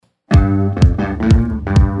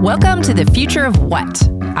Welcome to The Future of What?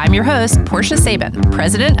 I'm your host, Portia Sabin,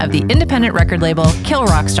 president of the independent record label Kill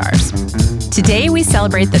Rock Stars. Today, we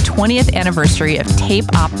celebrate the 20th anniversary of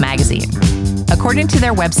Tape Op magazine. According to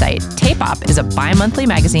their website, Tape Op is a bi-monthly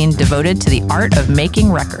magazine devoted to the art of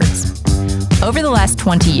making records. Over the last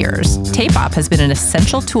 20 years, Tape Op has been an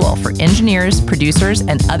essential tool for engineers, producers,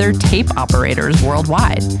 and other tape operators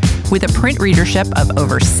worldwide, with a print readership of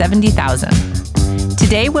over 70,000.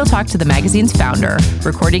 Today, we'll talk to the magazine's founder,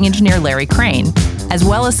 recording engineer Larry Crane, as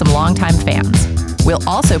well as some longtime fans. We'll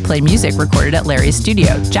also play music recorded at Larry's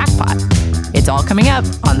studio, Jackpot. It's all coming up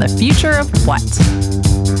on The Future of What?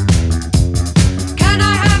 Can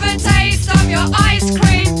I have a taste of your ice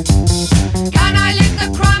cream? Can I lick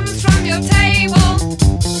the crumbs from your table?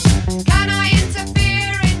 Can I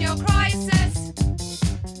interfere in your crisis?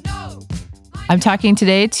 No. I'm talking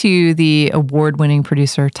today to the award-winning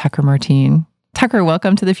producer, Tucker Martine. Tucker,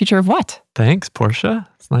 welcome to The Future of What? Thanks, Portia.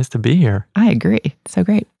 It's nice to be here. I agree. So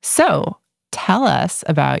great. So tell us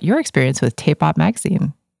about your experience with Tape Op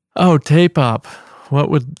magazine. Oh, Tape Op. What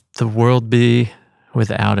would the world be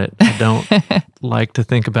without it? I don't like to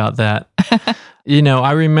think about that. You know,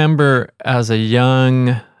 I remember as a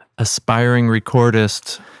young, aspiring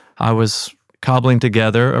recordist, I was cobbling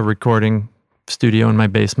together a recording studio in my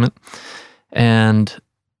basement, and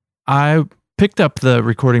I picked up the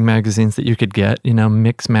recording magazines that you could get, you know,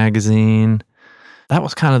 Mix Magazine. That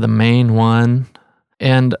was kind of the main one.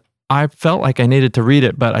 And I felt like I needed to read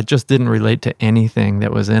it, but I just didn't relate to anything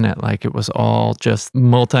that was in it. Like, it was all just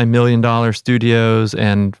multi-million-dollar studios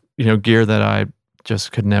and, you know, gear that I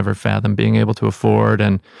just could never fathom being able to afford,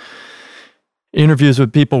 and interviews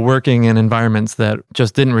with people working in environments that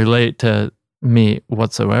just didn't relate to me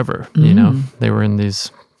whatsoever. You know, they were in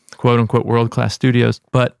these quote-unquote world-class studios,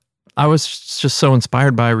 but I was just so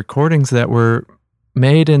inspired by recordings that were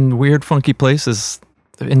made in weird, funky places,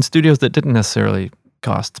 in studios that didn't necessarily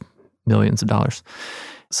cost millions of dollars.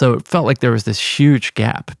 So it felt like there was this huge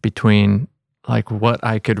gap between like what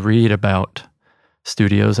I could read about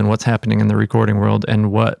studios and what's happening in the recording world and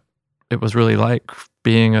what it was really like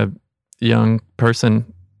being a young person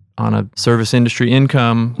on a service industry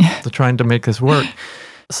income trying to make this work.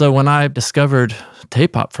 So when I discovered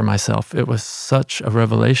Tape Op for myself, it was such a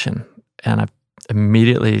revelation. And I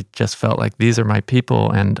immediately just felt like these are my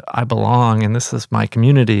people and I belong and this is my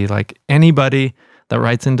community. Like, anybody that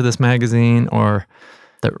writes into this magazine or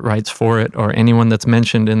that writes for it or anyone that's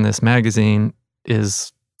mentioned in this magazine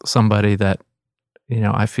is somebody that, you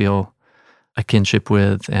know, I feel a kinship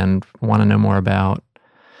with and want to know more about.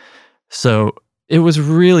 So it was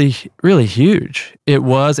really, really huge. It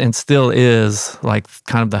was and still is like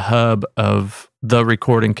kind of the hub of the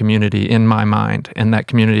recording community in my mind. And that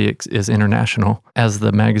community is international, as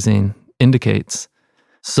the magazine indicates.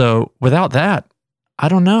 So without that, I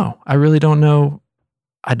don't know. I really don't know.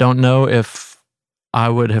 I don't know if I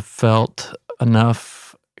would have felt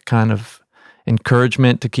enough kind of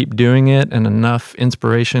encouragement to keep doing it and enough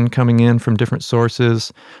inspiration coming in from different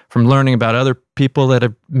sources, from learning about other people that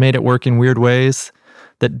have made it work in weird ways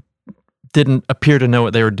that didn't appear to know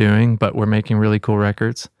what they were doing, but were making really cool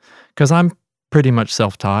records. Because I'm pretty much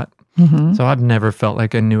self-taught, so I've never felt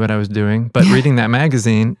like I knew what I was doing. But reading that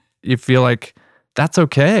magazine, you feel like that's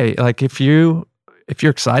okay. Like, if you're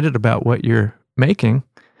excited about what you're making,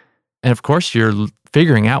 and of course you're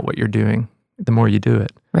figuring out what you're doing the more you do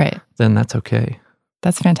it, right? Then that's okay.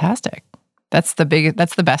 That's fantastic. That's the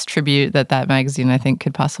best tribute that magazine, I think,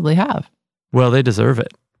 could possibly have. Well, they deserve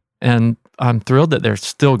it. And I'm thrilled that they're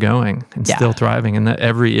still going and still thriving, and that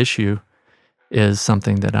every issue is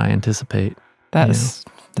something that I anticipate That's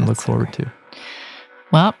look forward to.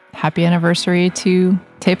 Well, happy anniversary to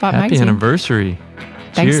Tape Op magazine. Happy anniversary.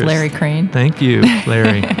 Thanks, Cheers. Larry Crane. Thank you,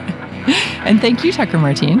 Larry. And thank you, Tucker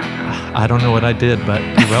Martine. I don't know what I did, but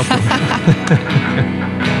you're welcome.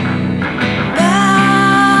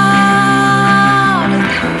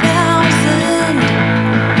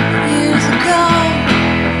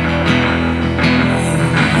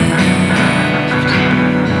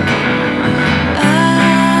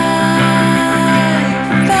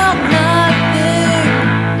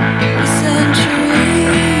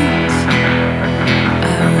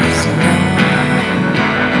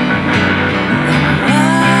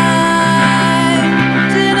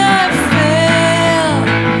 Did I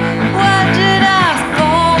fail?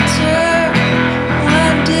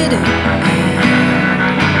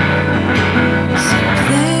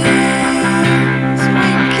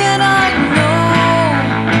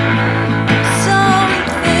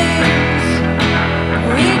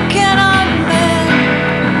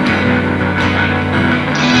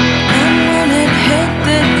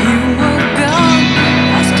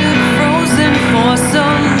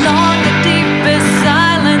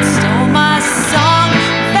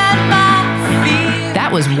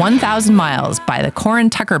 1,000 Miles by the Corin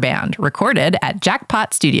Tucker Band, recorded at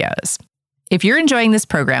Jackpot Studios. If you're enjoying this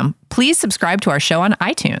program, please subscribe to our show on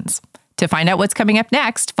iTunes. To find out what's coming up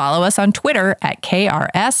next, follow us on Twitter at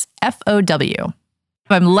KRSFOW.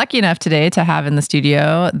 I'm lucky enough today to have in the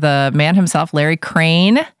studio the man himself, Larry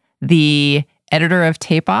Crane, the editor of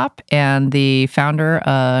Tape Op and the founder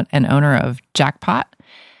and owner of Jackpot.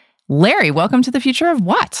 Larry, welcome to the Future of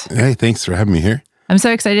What? Hey, thanks for having me here. I'm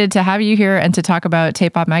so excited to have you here and to talk about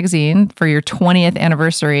Tape Op magazine for your 20th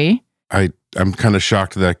anniversary. I'm kind of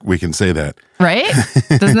shocked that we can say that. Right?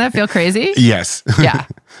 Doesn't that feel crazy? Yes. Yeah.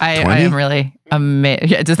 I am really amazed.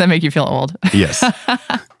 Yeah, does that make you feel old? Yes.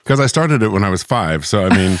 Because I started it when I was 5. So,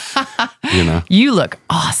 I mean, you know. You look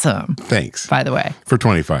awesome. Thanks. By the way. For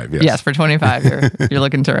 25, yes. Yes, for 25. You're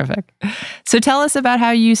looking terrific. So tell us about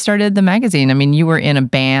how you started the magazine. I mean, you were in a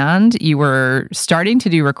band. You were starting to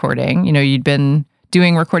do recording. You know, you'd been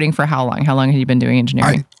doing recording for how long? How long had you been doing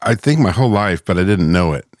engineering? I think my whole life, but I didn't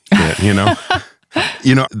know it yet, you know.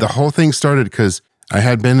 The whole thing started because I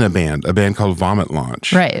had been in a band called Vomit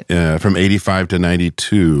Launch. Right. From 85 to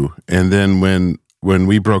 92. And then when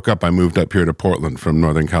we broke up, I moved up here to Portland from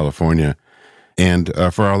Northern California. And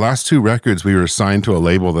for our last 2 records, we were signed to a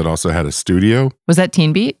label that also had a studio. Was that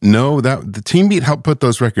Teen Beat? No, the Teen Beat helped put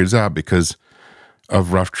those records out because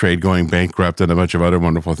of Rough Trade going bankrupt and a bunch of other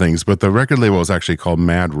wonderful things. But the record label was actually called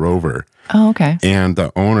Mad Rover. Oh, okay. And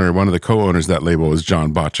the owner, one of the co-owners of that label was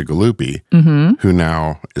John Bocciagalupi, who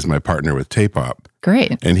now is my partner with Tape Op.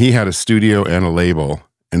 Great. And he had a studio and a label.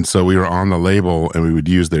 And so we were on the label and we would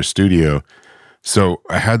use their studio. So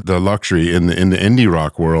I had the luxury in the indie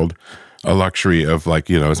rock world, a luxury of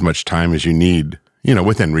as much time as you need,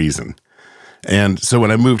 within reason. And so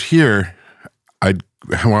when I moved here,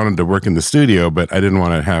 I wanted to work in the studio, but I didn't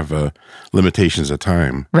want to have limitations of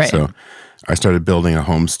time. Right. So I started building a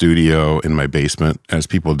home studio in my basement, as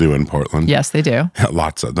people do in Portland. Yes, they do.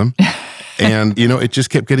 Lots of them. And, it just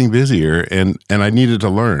kept getting busier, and I needed to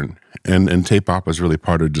learn. And Tape Op was really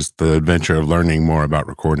part of just the adventure of learning more about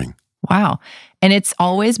recording. Wow. And it's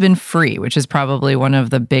always been free, which is probably one of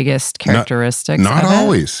the biggest characteristics Not of it.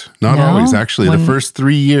 always. Not No? always. Actually, the first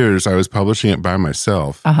 3 years I was publishing it by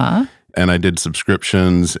myself. Uh-huh. And I did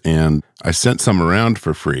subscriptions, and I sent some around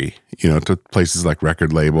for free, to places like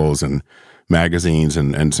record labels and magazines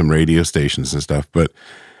and some radio stations and stuff. But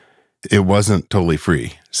it wasn't totally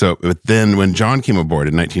free. But then when John came aboard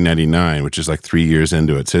in 1999, which is like 3 years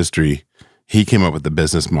into its history, he came up with the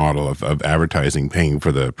business model of advertising, paying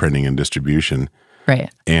for the printing and distribution.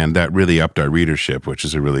 Right. And that really upped our readership, which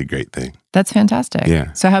is a really great thing. That's fantastic.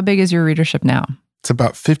 Yeah. So how big is your readership now? It's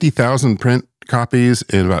about 50,000 print copies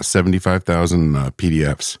and about 75,000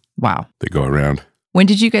 PDFs. Wow. That go around. When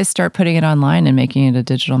did you guys start putting it online and making it a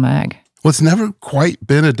digital mag? Well, it's never quite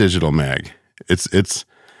been a digital mag.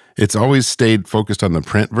 It's always stayed focused on the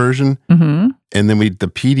print version. Mm-hmm. And then the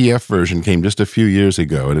PDF version came just a few years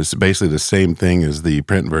ago, and it's basically the same thing as the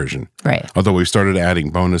print version. Right. Although we started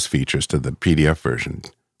adding bonus features to the PDF version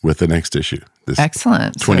with the next issue. This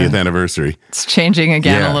Excellent. 20th anniversary. It's changing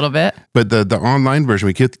again a little bit. But the online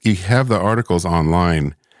version, you have the articles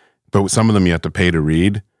online, but some of them you have to pay to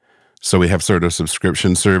read. So we have sort of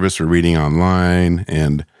subscription service for reading online,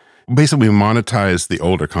 and basically we monetize the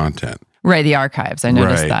older content. Right, the archives. I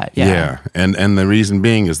noticed that. Yeah. And the reason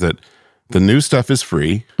being is that the new stuff is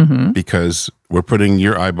free because we're putting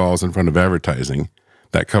your eyeballs in front of advertising.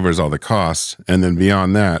 That covers all the costs. And then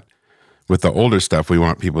beyond that, with the older stuff, we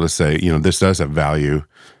want people to say, this does have value.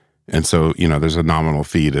 And so, there's a nominal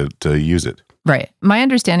fee to use it. Right. My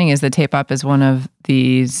understanding is that Tape Op is one of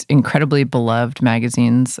these incredibly beloved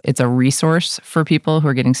magazines. It's a resource for people who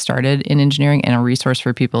are getting started in engineering and a resource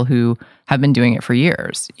for people who have been doing it for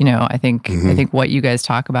years. I think what you guys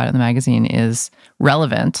talk about in the magazine is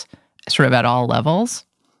relevant sort of at all levels.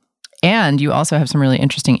 And you also have some really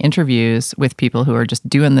interesting interviews with people who are just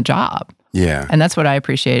doing the job. Yeah. And that's what I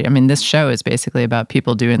appreciate. I mean, this show is basically about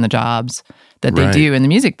people doing the jobs that they do in the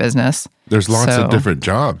music business. There's lots of different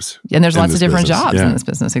jobs. And there's lots of different jobs in in this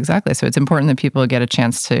business, exactly. So it's important that people get a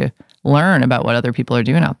chance to learn about what other people are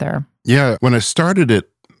doing out there. Yeah. When I started it,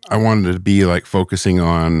 I wanted to be focusing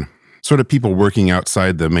on sort of people working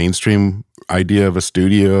outside the mainstream idea of a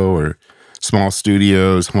studio or small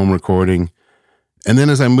studios, home recording. And then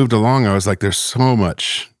as I moved along, I was like, there's so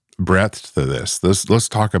much breadth to this. Let's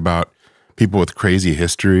talk about people with crazy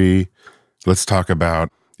history. Let's talk about,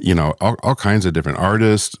 all kinds of different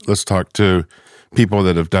artists. Let's talk to people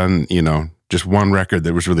that have done, just one record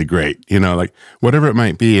that was really great, whatever it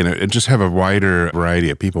might be. And just have a wider variety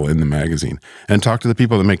of people in the magazine and talk to the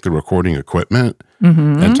people that make the recording equipment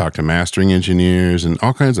and talk to mastering engineers and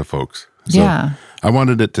all kinds of folks. So Yeah. I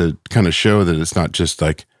wanted it to kind of show that it's not just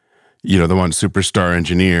like, the one superstar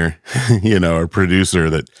engineer, or producer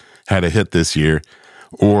that had a hit this year,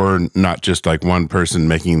 or not just like one person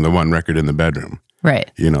making the one record in the bedroom.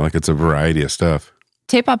 Right. Like it's a variety of stuff.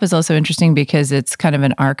 Tape Op is also interesting because it's kind of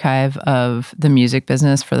an archive of the music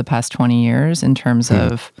business for the past 20 years in terms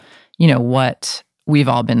of, what we've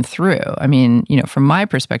all been through. I mean, from my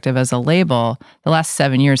perspective as a label, the last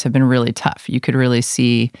 7 years have been really tough. You could really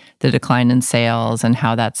see the decline in sales and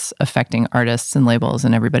how that's affecting artists and labels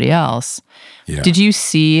and everybody else. Yeah. Did you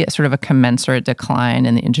see sort of a commensurate decline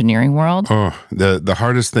in the engineering world? Oh, the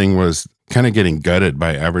hardest thing was kind of getting gutted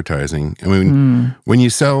by advertising. I mean, when you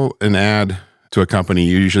sell an ad to a company,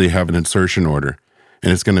 you usually have an insertion order.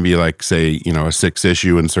 And it's going to be like, say, a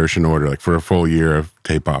 6-issue insertion order, like for a full year of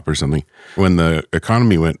Tape Op or something. When the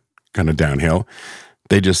economy went kind of downhill,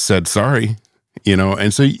 they just said, sorry,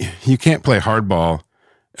 and so you can't play hardball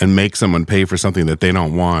and make someone pay for something that they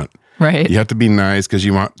don't want. Right. You have to be nice because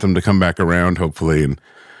you want them to come back around, hopefully. And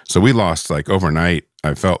so we lost like overnight.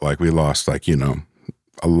 I felt like we lost like,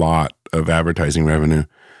 a lot of advertising revenue.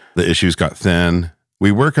 The issues got thin.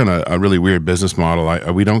 We work on a really weird business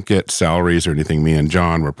model. We don't get salaries or anything. Me and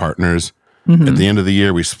John, we're partners. Mm-hmm. At the end of the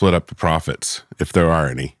year, we split up the profits, if there are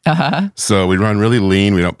any. Uh-huh. So we run really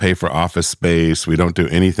lean. We don't pay for office space. We don't do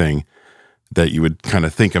anything that you would kind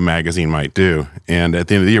of think a magazine might do. And at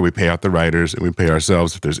the end of the year, we pay out the writers and we pay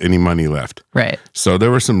ourselves if there's any money left. Right. So there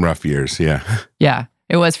were some rough years, yeah. Yeah,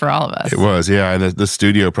 it was for all of us. It was, yeah. And the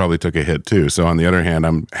studio probably took a hit too. So on the other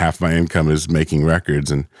hand, half my income is making records,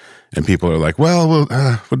 and people are like, well,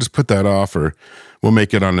 we'll just put that off, or we'll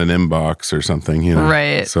make it on an inbox or something,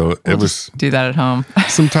 Right. So we'll it was do that at home.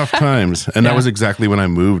 some tough times. And that was exactly when I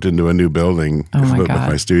moved into a new building with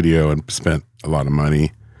my studio and spent a lot of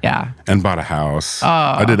money. Yeah. And bought a house. Oh.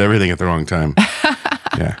 I did everything at the wrong time.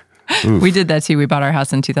 Yeah. Oof. We did that too. We bought our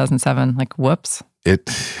house in 2007. Like, whoops.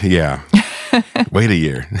 Yeah. Wait a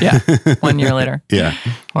year. Yeah. 1 year later. Yeah.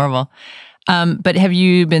 Horrible. But have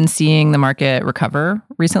you been seeing the market recover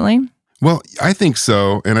recently? Well, I think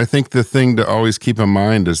so. And I think the thing to always keep in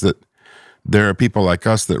mind is that there are people like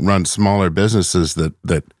us that run smaller businesses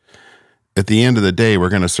that at the end of the day, we're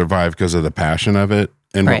going to survive because of the passion of it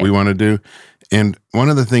and what we want to do. And one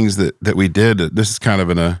of the things that we did, this is kind of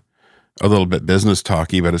a little bit business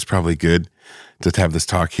talky, but it's probably good to have this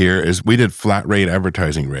talk here, is we did flat rate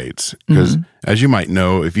advertising rates. Because as you might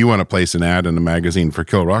know, if you want to place an ad in a magazine for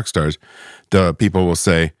Kill Rock Stars, the people will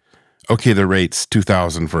say, okay, the rate's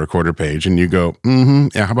 $2,000 for a quarter page. And you go,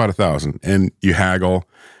 yeah, how about $1,000? And you haggle,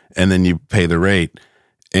 and then you pay the rate.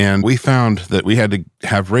 And we found that we had to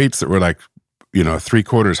have rates that were like,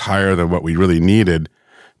 3/4 higher than what we really needed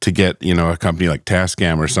to get, a company like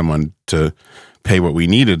Tascam or someone to pay what we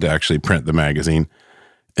needed to actually print the magazine.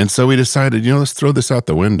 And so we decided, let's throw this out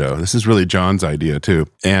the window. This is really John's idea too.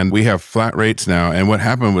 And we have flat rates now. And what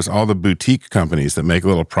happened was all the boutique companies that make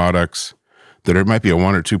little products that might be a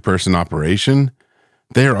 1 or 2 person operation,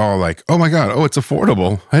 they're all like, oh my God, it's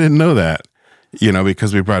affordable. I didn't know that,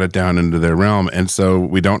 because we brought it down into their realm. And so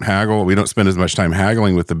we don't haggle. We don't spend as much time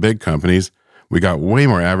haggling with the big companies. We got way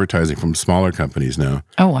more advertising from smaller companies now.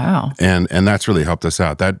 Oh, wow. And that's really helped us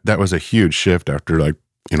out. That was a huge shift after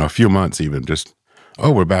a few months even, just,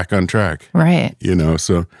 we're back on track. Right.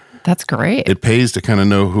 So that's great. It pays to kind of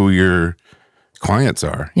know who your clients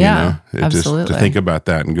are. Yeah, absolutely. Just to think about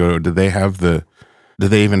that and go, do they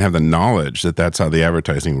even have the knowledge that that's how the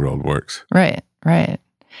advertising world works? Right.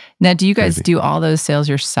 Now, do you guys do all those sales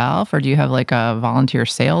yourself, or do you have like a volunteer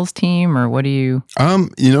sales team, or what do you?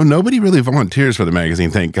 Nobody really volunteers for the magazine,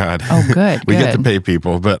 thank God. Oh, good. We get to pay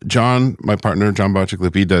people. But John, my partner, John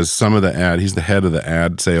Botchiclip, he does some of the ad. He's the head of the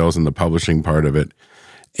ad sales and the publishing part of it.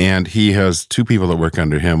 And he has 2 people that work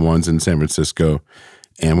under him. One's in San Francisco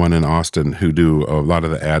and one in Austin who do a lot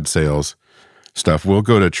of the ad sales stuff. We'll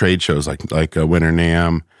go to trade shows like Winter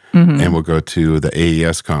NAMM, and we'll go to the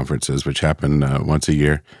AES conferences, which happen once a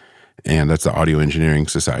year. And that's the Audio Engineering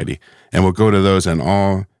Society. And we'll go to those, and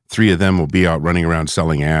all 3 of them will be out running around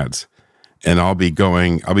selling ads. And I'll be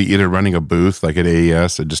either running a booth like at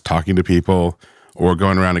AES and just talking to people, or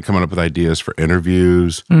going around and coming up with ideas for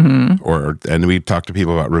interviews, and we talk to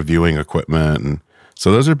people about reviewing equipment. And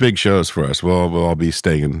so those are big shows for us. We'll all be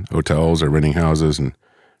staying in hotels or renting houses and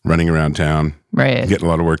running around town, right? Getting a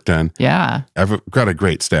lot of work done. Yeah. I've got a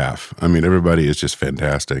great staff. I mean, everybody is just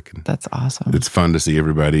fantastic. That's awesome. It's fun to see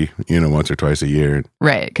everybody, once or twice a year.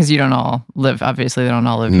 Right, because you don't all live, obviously they don't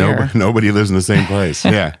all live here. Nobody lives in the same place.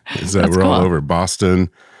 Yeah. So we're all over Boston,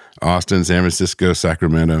 Austin, San Francisco,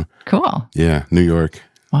 Sacramento. Cool. Yeah, New York.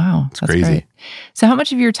 Wow. It's that's crazy. Great. So how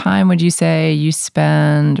much of your time would you say you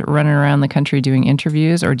spend running around the country doing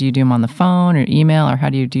interviews, or do you do them on the phone or email, or how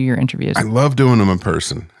do you do your interviews? I love doing them in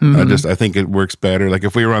person. I think it works better. Like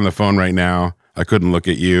if we were on the phone right now, I couldn't look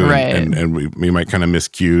at you and we might kind of miss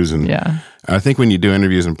cues. And I think when you do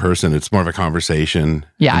interviews in person, it's more of a conversation.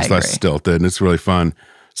 Yeah, it's less stilted and it's really fun.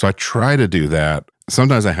 So I try to do that.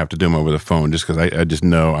 Sometimes I have to do them over the phone just because I just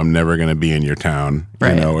know I'm never going to be in your town,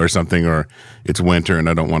 you know, or something, or it's winter and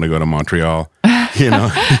I don't want to go to Montreal, you know.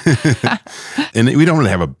 And we don't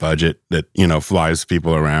really have a budget that, you know, flies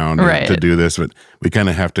people around to do this, but we kind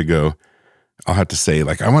of have to go. I'll have to say,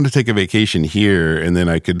 like, I want to take a vacation here, and then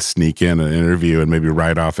I could sneak in an interview and maybe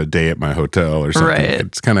write off a day at my hotel or something. Right.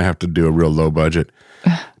 It's kind of have to do a real low budget.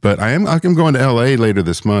 But I'm going to LA later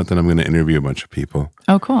this month, and I'm going to interview a bunch of people.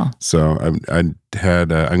 Oh, cool. So I'm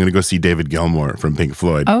going to go see David Gilmour from Pink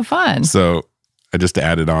Floyd. Oh, fun. So I just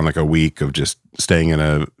added on like a week of just staying in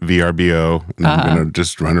a VRBO, and I'm going to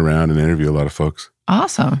just run around and interview a lot of folks.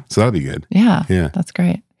 Awesome. So that'll be good. Yeah. Yeah. That's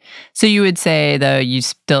great. So you would say, though, you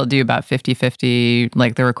still do about 50-50,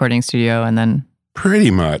 like the recording studio and then...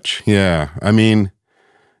 Pretty much, yeah. I mean,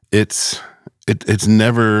 it's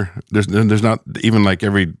never, there's not, even like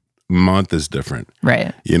every month is different.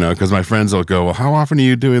 Right. You know, because my friends will go, well, how often are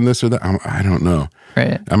you doing this or that? I don't know.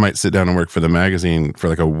 Right. I might sit down and work for the magazine for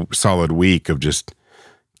like a solid week of just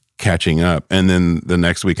catching up. And then the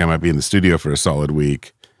next week I might be in the studio for a solid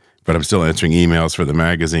week. But I'm still answering emails for the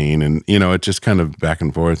magazine, and you know, it's just kind of back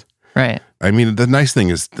and forth. Right. I mean, the nice thing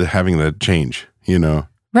is having the change. You know.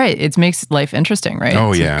 Right. It makes life interesting, right?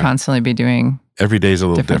 Oh, to constantly be doing. Every day's a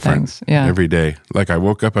little different. Things. Yeah. Every day. Like I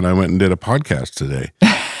woke up and I went and did a podcast today.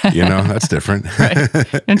 You know, that's different. Right.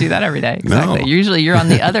 You don't do that every day. Exactly. No. Usually you're on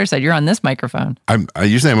the other side. You're on this microphone. I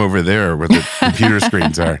usually am over there where the computer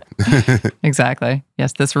screens are. Exactly.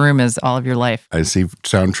 Yes, this room is all of your life. I see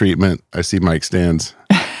sound treatment. I see mic stands.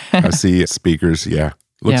 I see speakers. Yeah.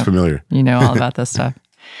 Looks familiar. You know all about this stuff.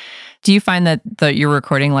 Do you find that your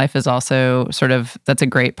recording life is also sort of, that's a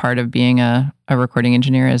great part of being a recording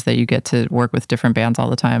engineer, is that you get to work with different bands all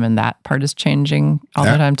the time, and that part is changing all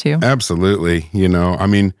the time too? Absolutely. You know, I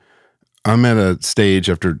mean, I'm at a stage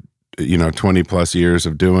after, 20 plus years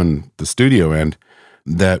of doing the studio end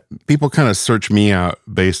that people kind of search me out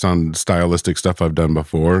based on stylistic stuff I've done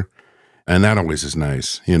before. And that always is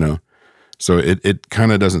nice, you know? So it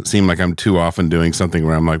kind of doesn't seem like I'm too often doing something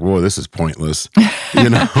where I'm like, whoa, this is pointless, or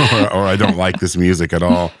I don't like this music at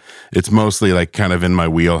all. It's mostly like kind of in my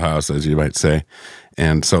wheelhouse, as you might say.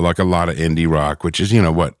 And so like a lot of indie rock, which is,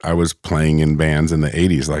 what I was playing in bands in the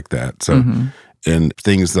 80s like that. So, and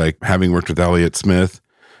things like having worked with Elliott Smith,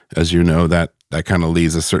 as you know, that kind of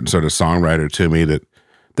leads a certain sort of songwriter to me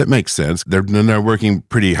that makes sense. They're working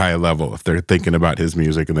pretty high level if they're thinking about his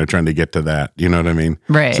music and they're trying to get to that. You know what I mean?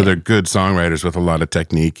 Right. So they're good songwriters with a lot of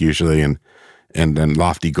technique usually and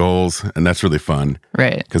lofty goals, and that's really fun.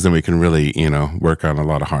 Right. Because then we can really, work on a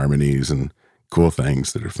lot of harmonies and cool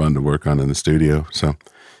things that are fun to work on in the studio. So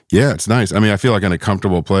yeah, it's nice. I mean, I feel like in a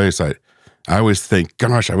comfortable place. I always think,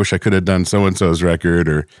 gosh, I wish I could have done so-and-so's record,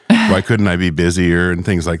 or why couldn't I be busier and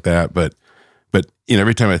things like that. But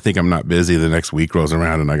every time I think I'm not busy, the next week rolls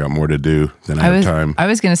around and I got more to do than I have time. I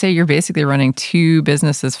was going to say, you're basically running two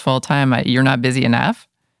businesses full time. You're not busy enough?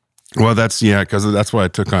 Well, because that's why I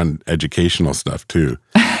took on educational stuff too.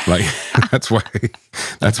 Like, that's why,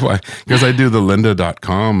 because I do the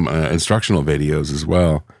lynda.com instructional videos as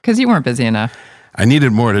well. Because you weren't busy enough. I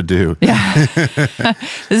needed more to do. Yeah.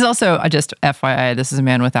 This is also, just FYI, this is a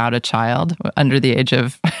man without a child under the age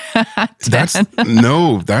of 10.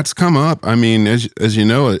 That's come up. I mean, as you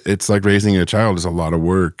know, it's like raising a child is a lot of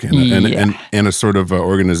work and a sort of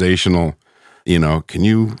organizational, can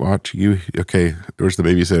you watch okay, where's the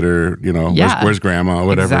babysitter, where's grandma,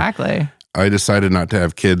 whatever. Exactly. I decided not to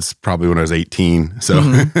have kids probably when I was 18. So,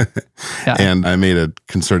 and I made a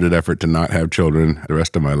concerted effort to not have children the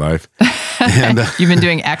rest of my life. And you've been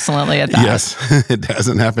doing excellently at that. Yes, it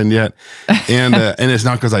hasn't happened yet. And it's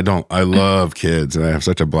not because I love kids and I have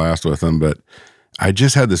such a blast with them, but I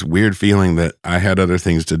just had this weird feeling that I had other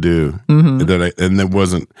things to do and that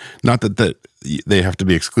wasn't, not that they have to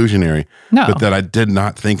be exclusionary, but that I did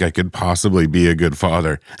not think I could possibly be a good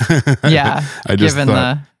father. Yeah. I just given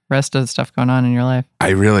thought, the rest of the stuff going on in your life.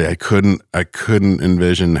 I couldn't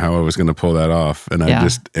envision how I was going to pull that off. And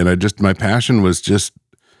my passion was just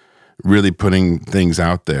really putting things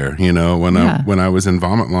out there. When I was in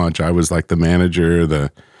Vomit Launch, I was like the manager,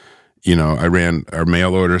 I ran our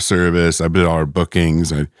mail order service. I did all our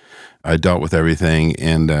bookings. I dealt with everything.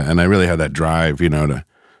 And I really had that drive,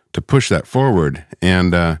 to push that forward.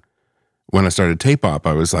 And when I started Tape Op,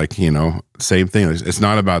 I was like, same thing. It's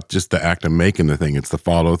not about just the act of making the thing. It's the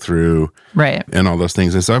follow through, right, and all those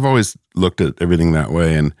things. And so I've always looked at everything that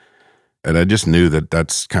way. And I just knew that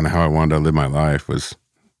that's kind of how I wanted to live my life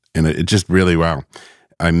and it just really, wow.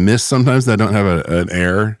 I miss sometimes that I don't have an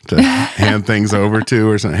heir to hand things over to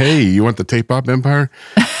or something. Hey, you want the Tape Op empire?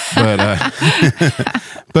 But,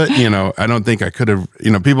 but I don't think I could have,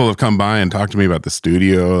 people have come by and talked to me about the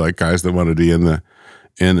studio, like guys that wanted to be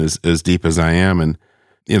in as deep as I am. And,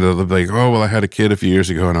 they'll be like, oh, well, I had a kid a few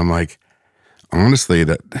years ago. And I'm like, honestly,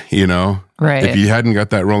 that, right. if you hadn't got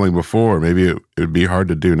that rolling before, maybe it would be hard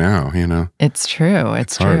to do now, It's true.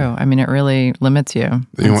 It's true. hard. I mean, it really limits you.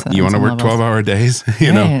 You want to work 12-hour days,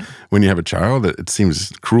 Right. when you have a child, it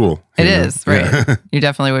seems cruel. It is, right. Yeah. You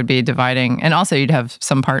definitely would be dividing. And also you'd have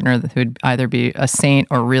some partner who would either be a saint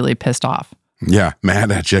or really pissed off. Yeah,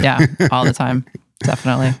 mad at you. Yeah, all the time.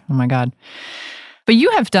 Definitely. Oh my God. But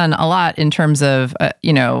you have done a lot in terms of,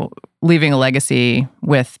 leaving a legacy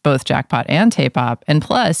with both Jackpot and Tape Op. And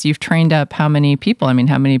plus, you've trained up how many people? I mean,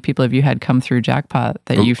 how many people have you had come through Jackpot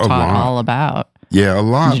that you've taught all about? Yeah, a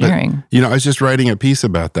lot. Engineering. But, I was just writing a piece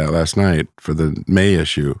about that last night for the May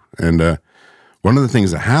issue. And one of the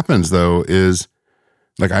things that happens, though, is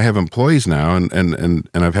like I have employees now, and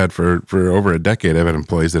I've had for over a decade, I've had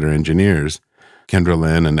employees that are engineers, Kendra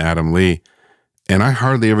Lynn and Adam Lee, and I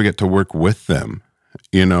hardly ever get to work with them.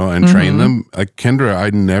 And train them. Like Kendra, I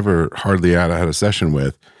never hardly had a session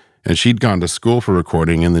with. And she'd gone to school for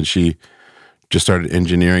recording, and then she just started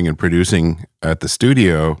engineering and producing at the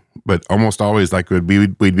studio, but almost always like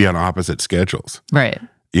we'd be on opposite schedules. Right.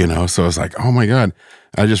 So I was like, oh my God.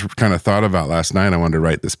 I just kind of thought about last night, I wanted to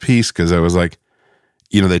write this piece because I was like,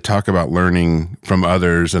 they talk about learning from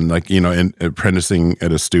others and like, and apprenticing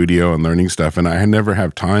at a studio and learning stuff. And I never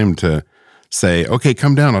have time to say, okay,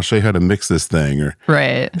 come down, I'll show you how to mix this thing. Or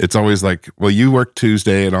right. It's always like, well, you work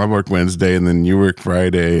Tuesday and I'll work Wednesday and then you work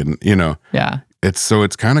Friday. And, Yeah. It's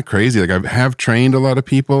kind of crazy. Like I have trained a lot of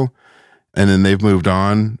people and then they've moved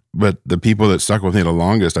on. But the people that stuck with me the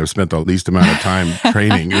longest, I've spent the least amount of time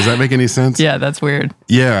training. Does that make any sense? Yeah, that's weird.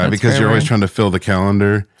 Yeah, That's because very you're always weird. trying to fill the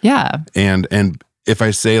calendar. Yeah. And if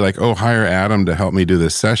I say like, oh, hire Adam to help me do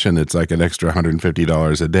this session, it's like an extra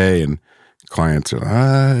 $150 a day. And clients are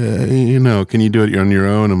like, can you do it on your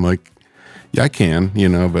own? I'm like, yeah, I can,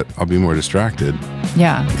 but I'll be more distracted.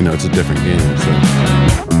 Yeah. It's a different game. So.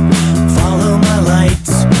 Follow my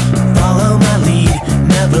lights, follow my lead.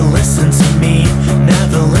 Never listen to me,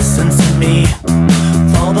 never listen to me.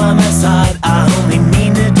 Fall by my side, I only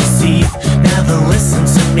mean to deceive. Never listen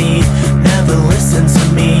to me, never listen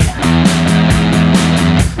to me.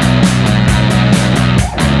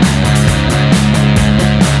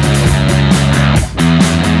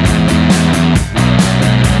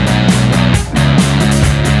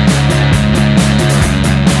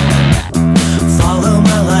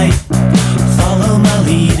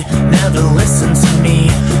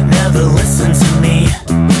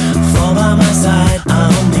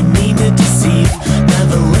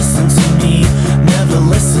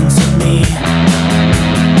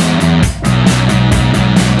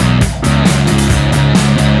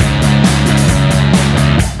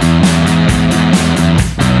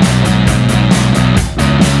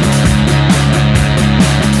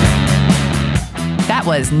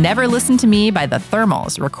 Was Never Listen to Me by the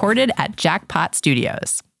Thermals, recorded at Jackpot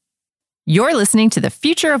Studios. You're listening to The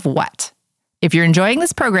Future of What? If you're enjoying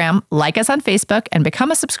this program, like us on Facebook and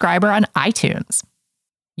become a subscriber on iTunes.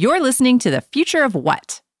 You're listening to The Future of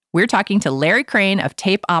What? We're talking to Larry Crane of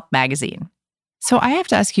Tape Op magazine. So I have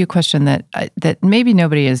to ask you a question that maybe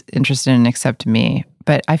nobody is interested in except me,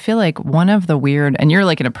 but I feel like one of the weird, and you're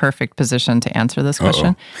like in a perfect position to answer this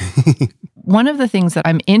question. One of the things that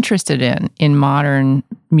I'm interested in modern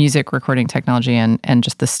music recording technology and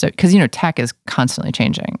just the because tech is constantly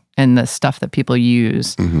changing and the stuff that people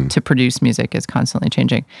use to produce music is constantly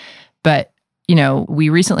changing. But we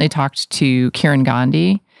recently talked to Corin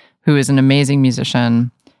Gandhi, who is an amazing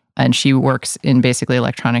musician, and she works in basically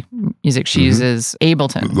electronic music. She uses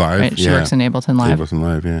Ableton Live. Right? She works in Ableton Live. Ableton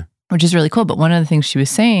Live, yeah. Which is really cool. But one of the things she was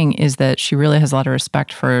saying is that she really has a lot of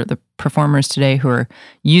respect for the performers today who are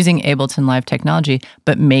using Ableton Live technology,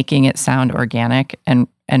 but making it sound organic and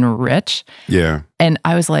rich. Yeah. And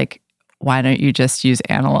I was like, why don't you just use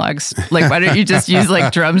analogs? Like, why don't you just use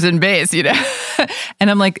like drums and bass, And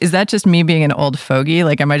I'm like, is that just me being an old fogey?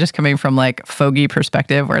 Like, am I just coming from like fogey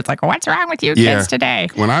perspective where it's like, what's wrong with you kids today?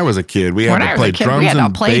 When I was a kid, we had to play drums we had to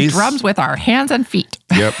and play bass. drums with our hands and feet.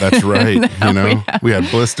 Yep, that's right. We had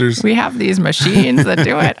blisters. We have these machines that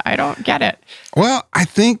do it. I don't get it. Well, I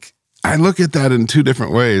think I look at that in two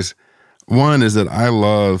different ways. One is that I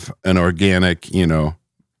love an organic,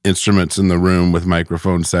 instruments in the room with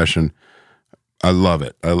microphone session. I love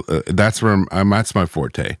it. That's that's my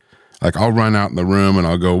forte. Like I'll run out in the room and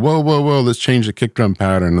I'll go, whoa, let's change the kick drum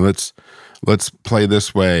pattern. Let's play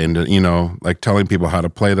this way. And, like telling people how to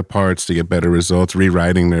play the parts to get better results,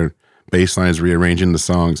 rewriting their bass lines, rearranging the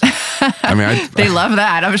songs. I mean, they love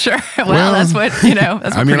that, I'm sure. Well, that's what,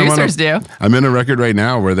 that's what producers do. I'm in a record right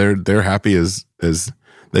now where they're happy as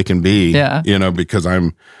they can be, because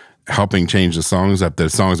I'm helping change the songs up. The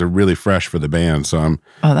songs are really fresh for the band. So I'm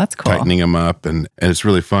that's cool. tightening them up. And it's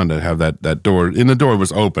really fun to have that door. And the door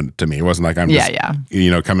was open to me. It wasn't like I'm just,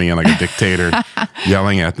 coming in like a dictator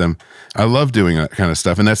yelling at them. I love doing that kind of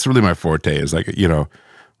stuff. And that's really my forte is like,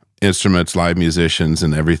 instruments, live musicians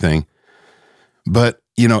and everything. But,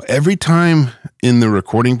 every time in the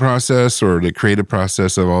recording process or the creative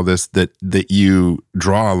process of all this that you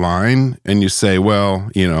draw a line and you say,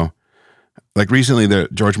 well, like recently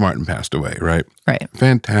George Martin passed away, right? Right.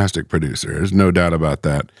 Fantastic producer. There's no doubt about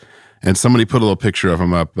that. And somebody put a little picture of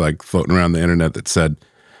him up like floating around the internet that said,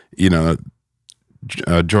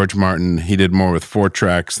 George Martin, he did more with 4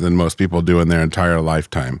 tracks than most people do in their entire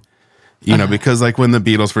lifetime. Because like when the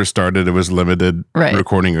Beatles first started, it was limited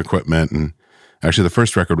recording equipment. And actually the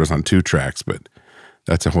first record was on 2 tracks, but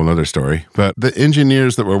that's a whole other story. But the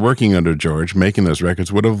engineers that were working under George making those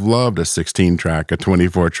records would have loved a 16-track, a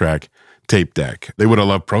 24-track tape deck. They would have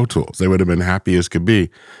loved Pro Tools. They would have been happy as could be.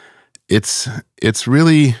 It's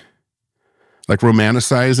really like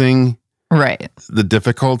romanticizing the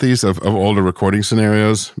difficulties of older recording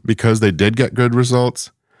scenarios because they did get good results.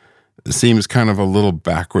 It seems kind of a little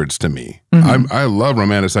backwards to me. Mm-hmm. I love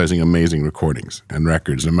romanticizing amazing recordings and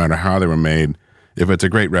records, no matter how they were made. If it's a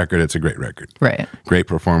great record, it's a great record. Right. Great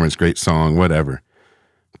performance, great song, whatever.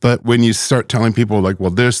 But when you start telling people like, well,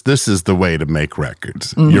 this is the way to make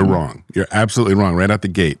records, you're wrong. You're absolutely wrong right out the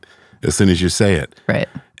gate as soon as you say it. Right.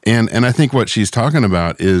 And I think what she's talking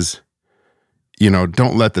about is,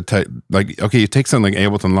 don't let you take something like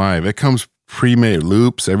Ableton Live. It comes pre-made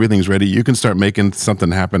loops. Everything's ready. You can start making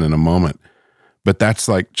something happen in a moment. But that's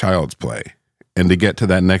like child's play. And to get to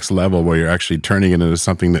that next level where you're actually turning it into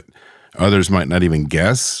something that others might not even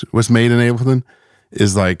guess was made in Ableton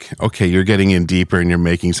is like, okay, you're getting in deeper and you're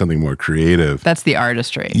making something more creative. That's the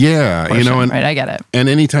artistry. Yeah. Portion, right, I get it. And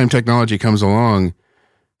anytime technology comes along,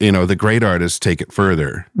 the great artists take it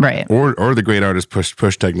further. Right. Or the great artists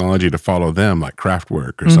push technology to follow them, like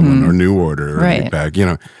Kraftwerk or someone, or New Order or Big Bag.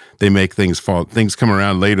 They make things come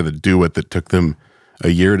around later that do what that took them a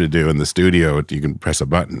year to do in the studio. You can press a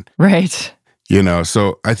button. Right.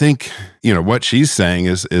 So I think, what she's saying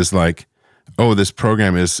is like, oh, this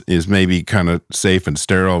program is maybe kind of safe and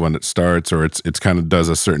sterile when it starts, or it's kind of does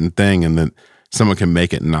a certain thing, and then someone can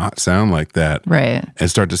make it not sound like that, right, and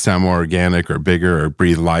start to sound more organic or bigger or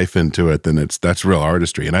breathe life into it. Then that's real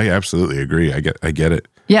artistry, and I absolutely agree. I get it.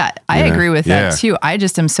 Yeah, I agree with that too. I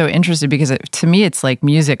just am so interested because to me, it's like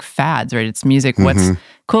music fads, right? It's music. What's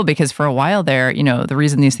cool because for a while there, the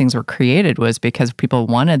reason these things were created was because people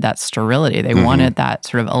wanted that sterility. They wanted that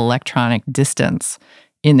sort of electronic distance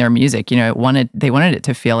in their music. They wanted it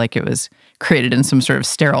to feel like it was created in some sort of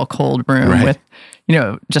sterile cold room with,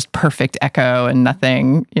 just perfect echo and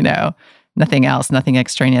nothing, nothing else, nothing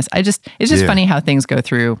extraneous. It's just funny how things go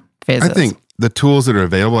through phases. I think the tools that are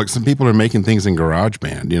available, like some people are making things in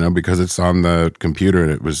GarageBand, because it's on the computer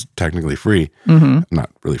and it was technically free.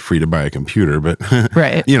 Not really free to buy a computer, but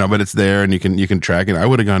right. But it's there and you can track it. I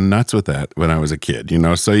would have gone nuts with that when I was a kid,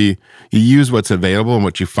 So you use what's available and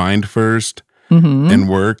what you find first. And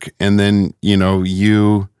work, and then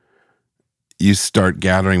you start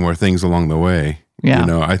gathering more things along the way. Yeah.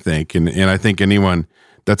 I think, and I think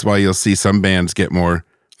that's why you'll see some bands get more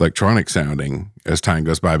electronic sounding as time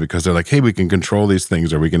goes by because they're like, hey, we can control these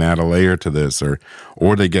things, or we can add a layer to this, or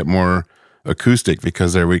they get more acoustic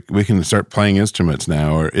because we can start playing instruments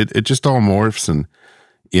now, or it just all morphs, and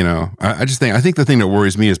I think the thing that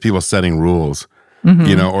worries me is people setting rules.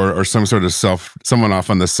 Or some sort of someone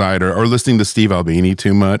off on the side, or listening to Steve Albini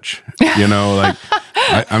too much, like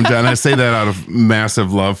I'm done. I say that out of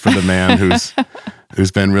massive love for the man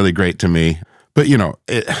who's been really great to me. But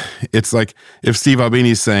it's like if Steve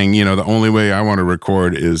Albini's saying, the only way I want to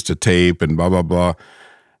record is to tape and blah blah blah,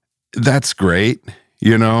 that's great.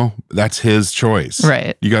 That's his choice.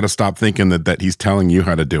 Right. You got to stop thinking that he's telling you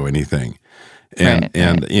how to do anything. And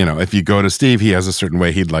if you go to Steve, he has a certain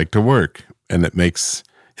way he'd like to work. And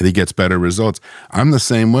he gets better results. I'm the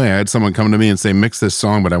same way. I had someone come to me and say, mix this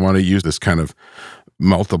song, but I want to use this kind of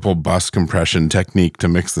multiple bus compression technique to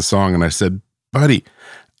mix the song. And I said, buddy,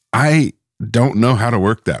 I don't know how to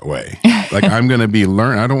work that way. Like I'm going to be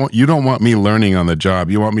you don't want me learning on the job.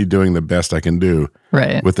 You want me doing the best I can do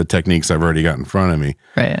Right. with the techniques I've already got in front of me.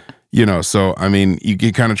 Right. So, I mean, you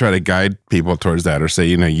kind of try to guide people towards that or say,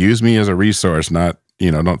 use me as a resource, not,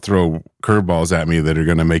 don't throw curveballs at me that are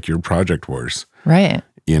going to make your project worse. Right.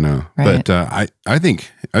 Right. But I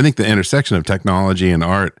think the intersection of technology and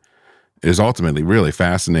art is ultimately really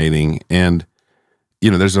fascinating. And,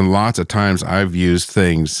 there's been lots of times I've used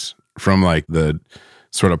things from like the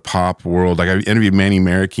sort of pop world. Like I interviewed Manny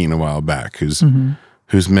Marroquin a while back,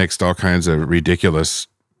 who's mixed all kinds of ridiculous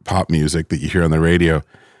pop music that you hear on the radio.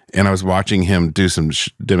 And I was watching him do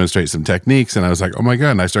demonstrate some techniques, and I was like, oh my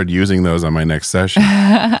God. And I started using those on my next session.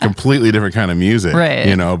 Completely different kind of music,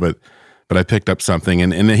 right. But I picked up something,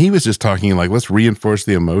 and he was just talking like, let's reinforce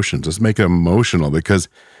the emotions. Let's make it emotional, because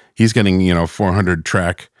he's getting, 400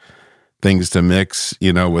 track things to mix,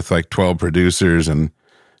 with like 12 producers and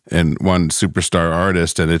one superstar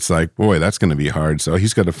artist. And it's like, boy, that's going to be hard. So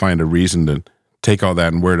he's got to find a reason to take all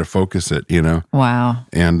that and where to focus it, Wow.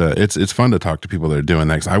 And it's fun to talk to people that are doing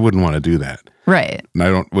that, 'cause I wouldn't want to do that. Right. And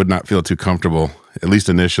I would not feel too comfortable, at least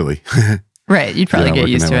initially. Right. You'd probably get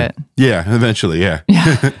used to it. Yeah, eventually, yeah.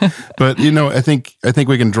 But, I think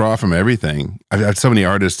we can draw from everything. I've had so many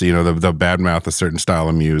artists, they'll badmouth a certain style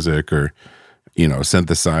of music or,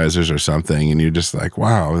 synthesizers or something. And you're just like,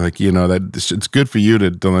 wow, like, that it's good for you to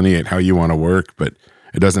delineate how you want to work, but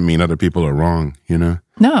it doesn't mean other people are wrong,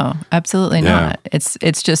 No, absolutely not.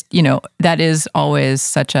 It's just, that is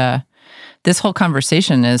always this whole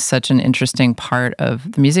conversation is such an interesting part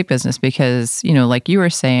of the music business because, like you were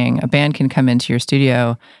saying, a band can come into your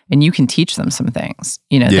studio and you can teach them some things.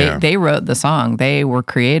 They wrote the song, they were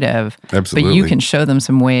creative, absolutely. But you can show them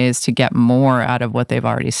some ways to get more out of what they've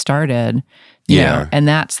already started. You know, and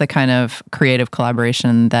that's the kind of creative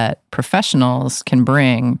collaboration that professionals can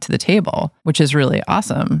bring to the table, which is really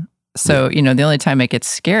awesome. So, the only time it gets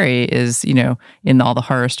scary is, in all the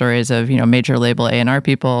horror stories of, major label A&R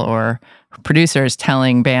people or producers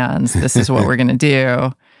telling bands, this is what we're going to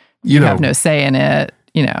do. You have no say in it,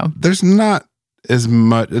 There's not as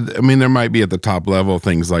much, I mean, there might be at the top level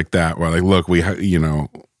things like that where like, look, we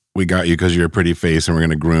got you because you're a pretty face and we're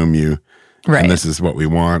going to groom you. Right. And this is what we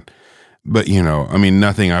want. But,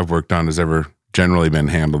 nothing I've worked on has ever generally been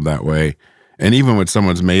handled that way. And even when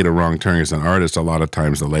someone's made a wrong turn as an artist, a lot of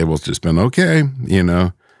times the label's just been okay,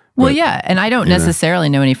 Well, but, and I don't necessarily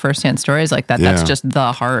know any firsthand stories like that. That's just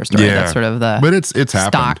the horror story. Yeah. That's sort of the but it's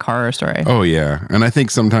happened. stock horror story. Oh, yeah. And I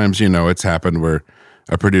think sometimes, it's happened where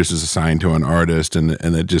a producer's assigned to an artist and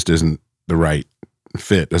it just isn't the right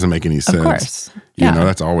fit. Doesn't make any sense. Of course.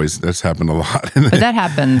 Yeah. That's happened a lot. But that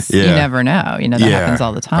happens, you never know. That happens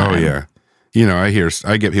all the time. Oh, yeah.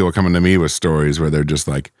 I get people coming to me with stories where they're just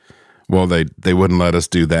like, well, they wouldn't let us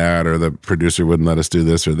do that, or the producer wouldn't let us do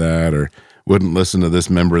this or that, or wouldn't listen to this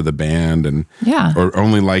member of the band, and or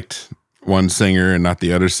only liked one singer and not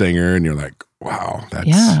the other singer, and you're like, wow,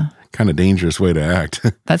 that's kind of dangerous way to act.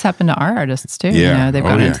 That's happened to our artists too. Yeah. They've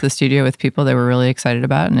gone into the studio with people they were really excited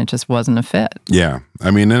about, and it just wasn't a fit. Yeah,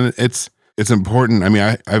 I mean, and it's important. I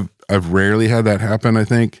mean, I've rarely had that happen, I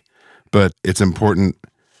think, but it's important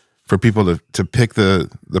for people to pick the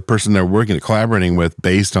person they're collaborating with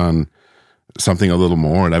based on something a little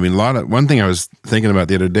more. And I mean, one thing I was thinking about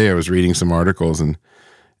the other day, I was reading some articles and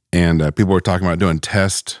people were talking about doing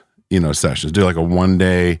test, sessions, do like a 1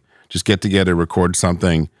 day, just get together, record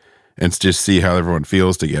something and just see how everyone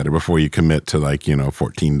feels together before you commit to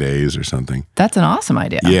 14 days or something. That's an awesome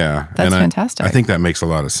idea. Yeah. That's fantastic. I think that makes a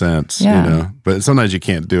lot of sense, but sometimes you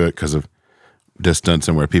can't do it because of distance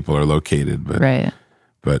and where people are located. But, right.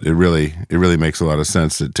 But it really makes a lot of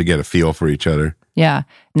sense to get a feel for each other. Yeah.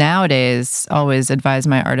 Nowadays, always advise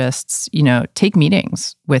my artists, take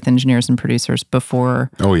meetings with engineers and producers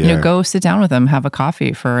before, go sit down with them, have a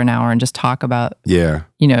coffee for an hour and just talk about,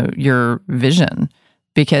 your vision.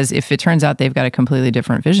 Because if it turns out they've got a completely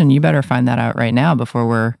different vision, you better find that out right now before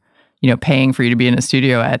we're, paying for you to be in a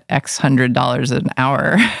studio at X $100 an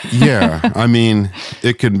hour. Yeah. I mean,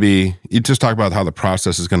 it can be, you just talk about how the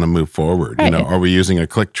process is going to move forward. Right. Are we using a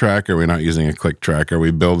click track? Are we not using a click track? Are we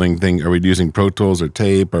building things? Are we using Pro Tools or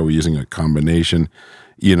tape? Are we using a combination?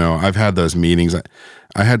 I've had those meetings.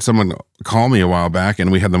 I had someone call me a while back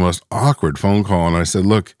and we had the most awkward phone call. And I said,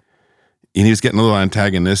 look, and he was getting a little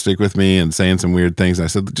antagonistic with me and saying some weird things. I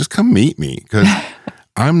said, just come meet me because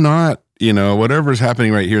I'm not, whatever's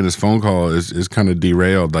happening right here in this phone call is kind of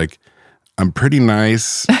derailed. Like, I'm pretty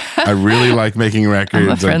nice. I really like making records. I'm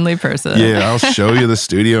a friendly person. Yeah, I'll show you the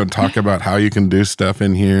studio and talk about how you can do stuff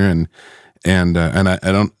in here. And I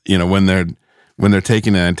don't, when when they're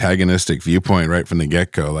taking an antagonistic viewpoint right from the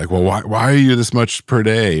get-go, like, well, why are you this much per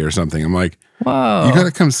day or something? I'm like, whoa, you got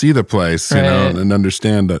to come see the place, Right. and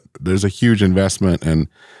understand that there's a huge investment, and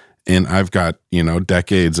I've got,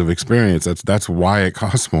 decades of experience. That's why it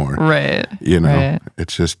costs more. right. Right.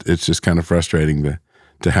 It's just kind of frustrating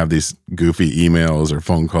to have these goofy emails or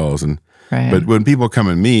phone calls, Right. but when people come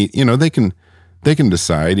and meet, they can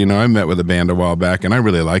decide. I met with a band a while back, and I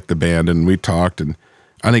really liked the band, and we talked, and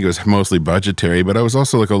I think it was mostly budgetary, but I was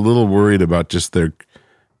also like a little worried about just their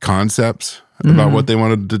concepts about what they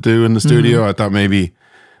wanted to do in the studio. I thought maybe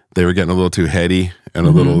they were getting a little too heady and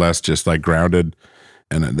a little less just like grounded.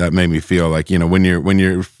 And that made me feel like, when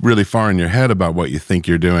you're really far in your head about what you think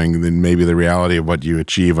you're doing, then maybe the reality of what you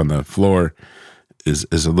achieve on the floor is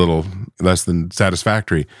a little less than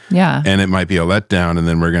satisfactory. Yeah. And it might be a letdown, and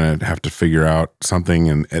then we're going to have to figure out something.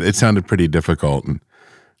 And it sounded pretty difficult. And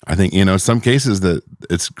I think, some cases that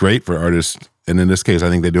it's great for artists. And in this case, I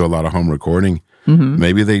think they do a lot of home recording.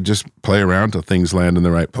 Maybe they just play around till things land in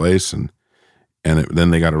the right place, and then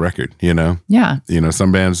they got a record, Yeah.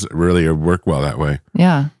 Some bands really work well that way.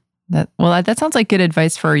 Yeah. That sounds like good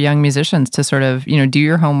advice for young musicians to sort of, do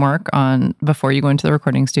your homework before you go into the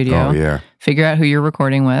recording studio. Oh, yeah. Figure out who you're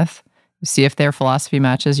recording with, see if their philosophy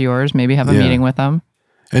matches yours, maybe have a meeting with them.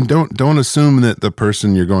 And don't assume that the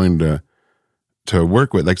person you're going to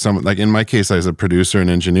work with, like in my case, as a producer and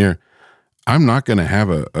engineer, I'm not going to have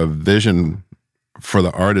a vision for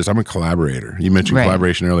the artist. I'm a collaborator. You mentioned Right.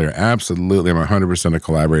 collaboration earlier. Absolutely. I'm 100% a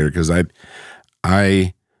collaborator, because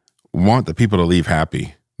I want the people to leave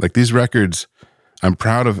happy. Like these records, I'm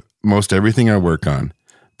proud of most everything I work on,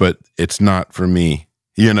 but it's not for me.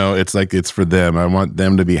 It's like it's for them. I want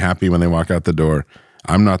them to be happy when they walk out the door.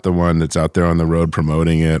 I'm not the one that's out there on the road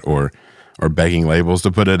promoting it or begging labels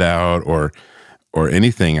to put it out or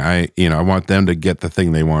anything. I want them to get the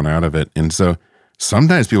thing they want out of it. And so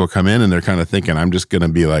sometimes people come in and they're kind of thinking, I'm just going to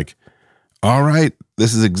be like, all right,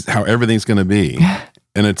 this is how everything's going to be.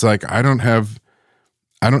 And it's like, I don't have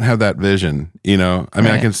that vision, I mean,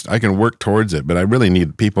 Right. I can work towards it, but I really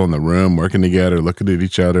need people in the room working together, looking at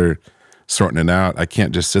each other, sorting it out. I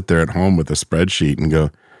can't just sit there at home with a spreadsheet and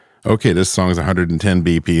go, okay, this song's 110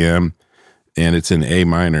 BPM and it's in A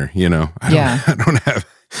minor,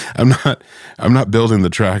 I'm not building the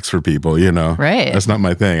tracks for people, Right. That's not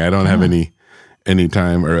my thing. I don't have any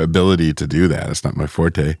time or ability to do that. It's not my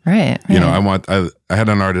forte. Right. I had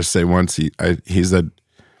an artist say once, he said,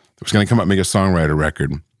 I was going to come up and make a songwriter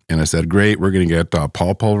record. And I said, great, we're going to get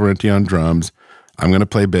Paul Pulverenti on drums. I'm going to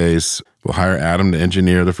play bass. We'll hire Adam to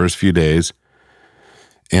engineer the first few days.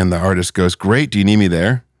 And the artist goes, great, do you need me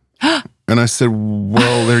there? And I said,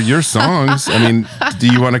 well, they're your songs. I mean, do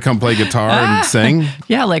you want to come play guitar and sing?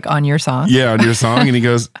 Yeah, like on your song. Yeah, on your song. And he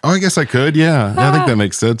goes, oh, I guess I could. Yeah, I think that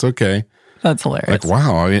makes sense. Okay. That's hilarious. Like,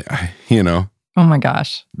 wow. I mean, Oh my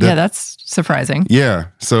gosh. Yeah, that's surprising. Yeah.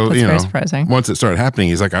 So, That's very surprising. once it started happening,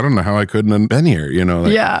 he's like, I don't know how I couldn't have been here,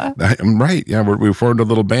 Yeah. I'm right. Yeah. We formed a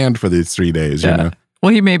little band for these 3 days,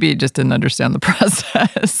 Well, he maybe just didn't understand the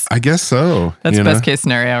process. I guess so. That's best case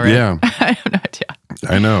scenario, right? Yeah. I have no idea.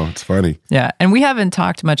 I know. It's funny. Yeah. And we haven't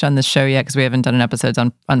talked much on this show yet because we haven't done an episode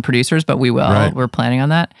on producers, but we will. Right. We're planning on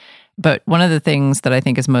that. But one of the things that I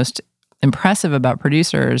think is most impressive about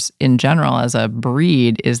producers in general as a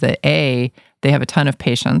breed is that A, they have a ton of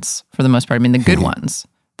patience for the most part. I mean, the good ones,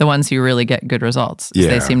 the ones who really get good results, Yeah,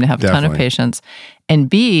 they seem to have a ton of definitely. patience. And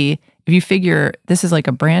B, if you figure this is like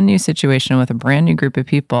a brand new situation with a brand new group of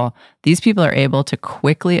people, these people are able to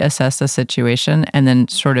quickly assess the situation and then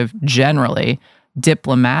sort of generally,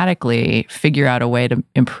 diplomatically figure out a way to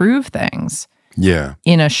improve things Yeah.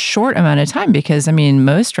 in a short amount of time. Because, I mean,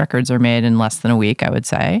 most records are made in less than a week, I would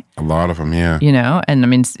say. A lot of them. Yeah. And I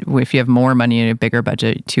mean, if you have more money and a bigger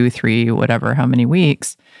budget, 2, 3, whatever, how many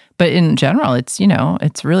weeks. But in general, it's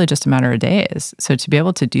really just a matter of days. So to be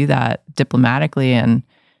able to do that diplomatically and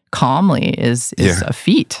calmly is Yeah. a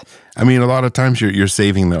feat. I mean, a lot of times you're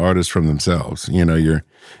saving the artist from themselves. And I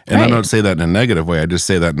Right. don't say that in a negative way. I just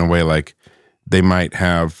say that in a way like they might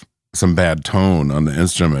have some bad tone on the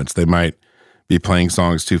instruments. They might be playing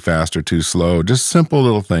songs too fast or too slow. Just simple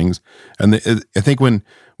little things. And I think when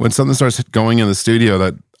something starts going in the studio,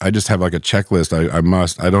 that I just have like a checklist.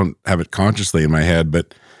 I don't have it consciously in my head,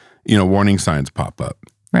 but warning signs pop up.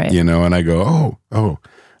 Right. And I go, oh,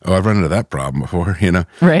 I've run into that problem before,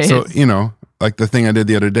 Right. So, like the thing I did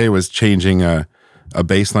the other day was changing a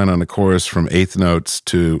bass line on the chorus from eighth notes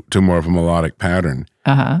to more of a melodic pattern.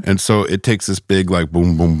 Uh-huh. And so it takes this big like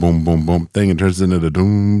boom, boom, boom, boom, boom thing and turns it into the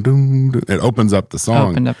doom, doom, doom. It opens up the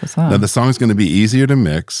song. Opened up the song. Now the song's going to be easier to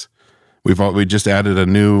mix. We just added a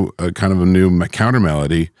new counter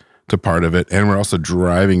melody to part of it, and we're also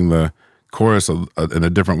driving the chorus in a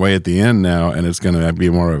different way at the end now, and it's going to be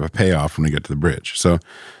more of a payoff when we get to the bridge. So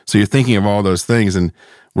you're thinking of all those things, and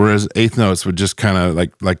whereas eighth notes would just kind of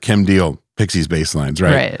like Kim Deal, Pixies bass lines,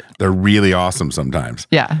 right? They're really awesome sometimes.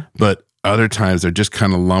 Yeah. But other times they're just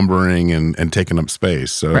kind of lumbering and taking up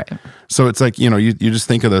space. So so it's like, you just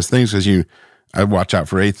think of those things because I watch out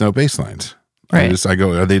for eighth note bass lines. Right. I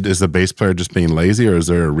go, is the bass player just being lazy, or is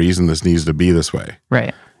there a reason this needs to be this way?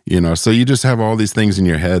 Right. So you just have all these things in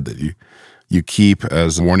your head that you keep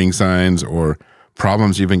as warning signs or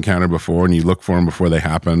problems you've encountered before, and you look for them before they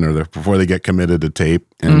happen or before they get committed to tape,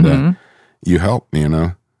 and you help,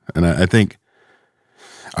 And I think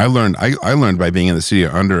I learned by being in the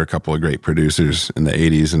studio under a couple of great producers in the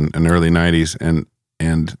 80s and early 90s,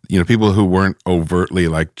 and people who weren't overtly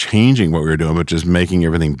like changing what we were doing, but just making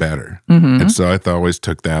everything better. And so I always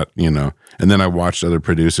took that, and then I watched other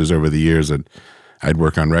producers over the years that I'd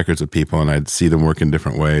work on records with people, and I'd see them work in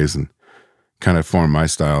different ways and kind of form my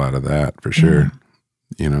style out of that for sure,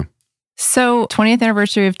 So 20th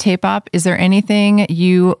anniversary of Tape Op, is there anything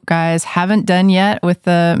you guys haven't done yet with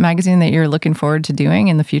the magazine that you're looking forward to doing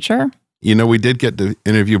in the future? We did get to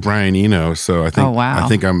interview Brian Eno, so I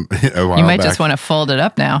think I'm a while You might back. just want to fold it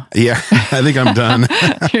up now. Yeah, I think I'm done.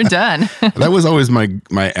 You're done. That was always my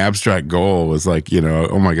abstract goal, was like,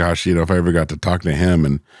 oh my gosh, if I ever got to talk to him,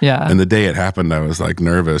 and the day it happened, I was like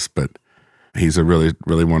nervous, but he's a really,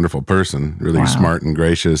 really wonderful person, really smart and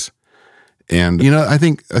gracious. And, I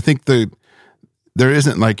think there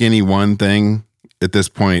isn't like any one thing at this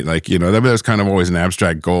point, like, that was kind of always an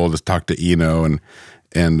abstract goal, to talk to Eno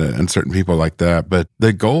and certain people like that. But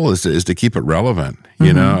the goal is to keep it relevant.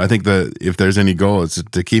 I think that if there's any goal, it's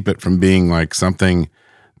to keep it from being like something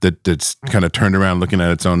that's kind of turned around looking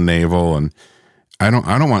at its own navel. And I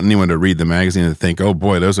don't want anyone to read the magazine and think, oh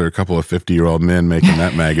boy, those are a couple of 50-year-old men making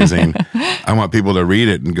that magazine. I want people to read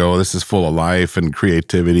it and go, this is full of life and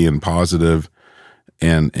creativity and positive.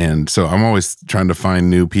 And so I'm always trying to find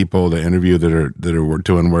new people to interview that are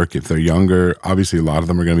doing work if they're younger. Obviously, a lot of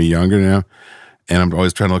them are going to be younger now. And I'm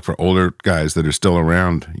always trying to look for older guys that are still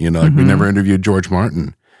around. Like we never interviewed George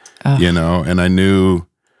Martin, and I knew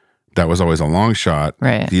that was always a long shot.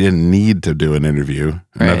 Right. He didn't need to do an interview,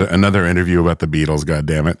 another interview about the Beatles,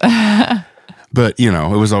 goddammit. But,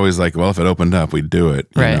 it was always like, well, if it opened up, we'd do it,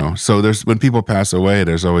 So when people pass away,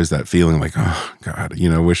 there's always that feeling like, oh, God,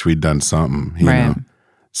 wish we'd done something, you know.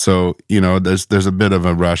 So, there's a bit of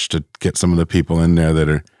a rush to get some of the people in there that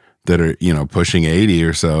are pushing 80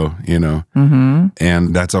 or so,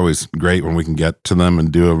 and that's always great when we can get to them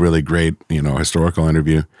and do a really great, historical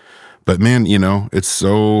interview. But man, it's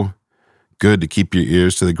so good to keep your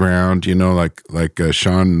ears to the ground, like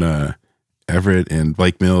Sean Everett and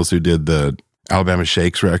Blake Mills, who did the Alabama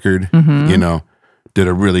Shakes record, did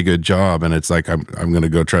a really good job. And it's like, I'm going to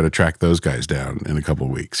go try to track those guys down in a couple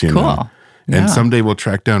of weeks, Cool. And someday we'll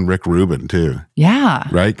track down Rick Rubin too. Yeah.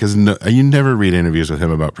 Right? Because you never read interviews with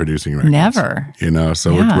him about producing records. Never.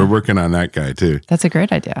 So we're working on that guy too. That's a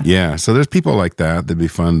great idea. Yeah. So there's people like that that'd be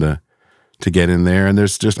fun to get in there. And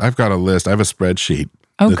I've got a list. I have a spreadsheet.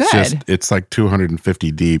 Oh, good. It's like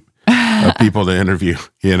 250 deep of people to interview,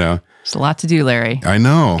 There's a lot to do, Larry. I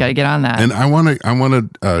know. Got to get on that. And I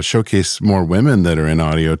want to showcase more women that are in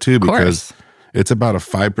audio too, because it's about a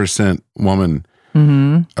 5% woman.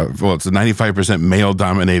 It's a 95%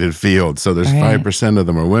 male-dominated field, so there's 5% of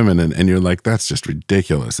them are women, and you're like, that's just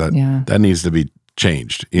ridiculous. That needs to be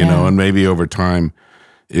changed, know. And maybe over time,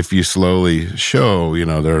 if you slowly show,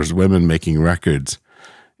 there's women making records,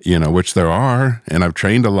 which there are, and I've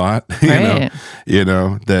trained a lot, that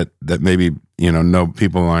maybe no,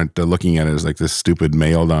 people aren't looking at it as like this stupid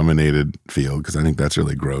male-dominated field, because I think that's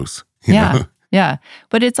really gross. You know? Yeah,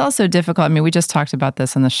 but it's also difficult. I mean, we just talked about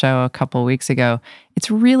this on the show a couple of weeks ago. It's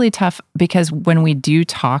really tough because when we do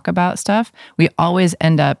talk about stuff, we always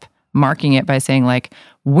end up marking it by saying like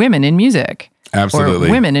women in music. Absolutely.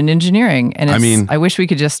 Or women in engineering. And I wish we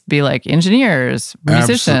could just be like engineers,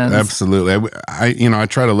 musicians. Absolutely. I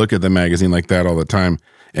try to look at the magazine like that all the time,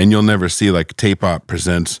 and you'll never see like Tape Op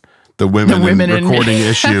presents the women in recording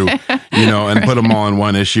issue, and put them all in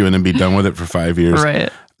one issue and then be done with it for 5 years. Right.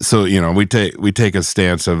 So, we take a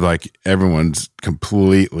stance of like everyone's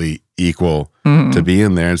completely equal to be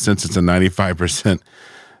in there. And since it's a 95%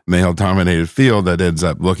 male dominated field, that ends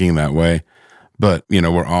up looking that way. But,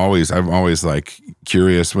 I'm always like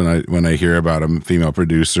curious when I hear about a female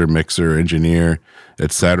producer, mixer, engineer,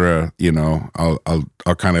 etc.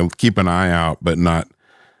 I'll kind of keep an eye out, but not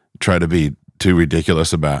try to be too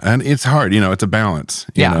ridiculous about it. And it's hard, it's a balance.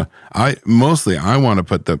 I want to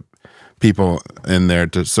put the people in there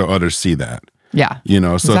so others see that. Yeah.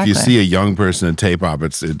 So if you Exactly. see a young person in tape op,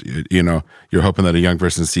 you're hoping that a young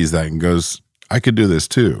person sees that and goes, I could do this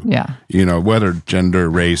too. Yeah. Whether gender,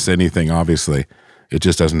 race, anything, obviously, it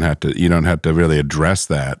just doesn't have to, you don't have to really address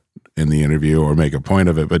that in the interview or make a point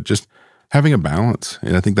of it, but just having a balance.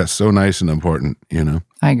 And I think that's so nice and important,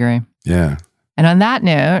 I agree. Yeah. And on that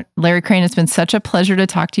note, Larry Crane, it's been such a pleasure to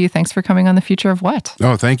talk to you. Thanks for coming on The Future of What?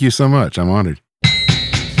 Oh, thank you so much. I'm honored.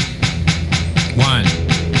 1, 2,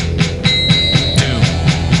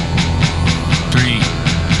 3.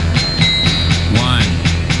 1,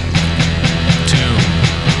 2,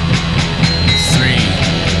 3.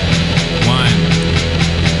 1,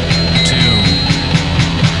 2,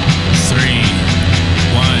 3.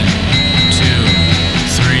 1, 2,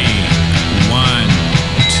 3. 1,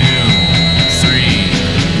 2, 3.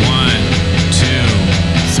 1, 2,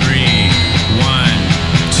 3. 1,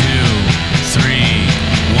 2, 3.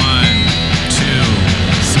 1, 2,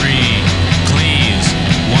 3. Please.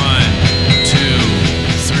 1, 2,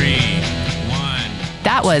 3. 1.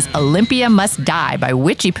 That was Olympia Must Die by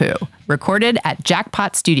Witchypoo, recorded at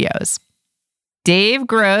Jackpot Studios. Dave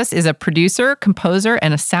Gross is a producer, composer,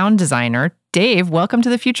 and a sound designer. Dave, welcome to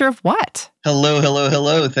The Future of What? Hello, hello,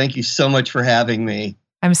 hello. Thank you so much for having me.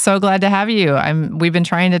 I'm so glad to have you. We've been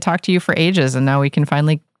trying to talk to you for ages, and now we can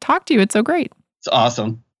finally talk to you. It's so great. It's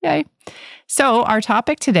awesome. Yay. So our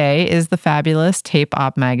topic today is the fabulous Tape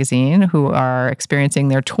Op magazine, who are experiencing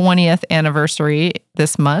their 20th anniversary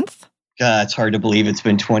this month. God, it's hard to believe it's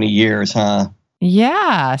been 20 years, huh?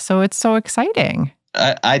 Yeah, so it's so exciting.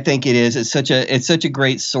 I think it is. It's such a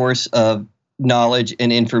great source of knowledge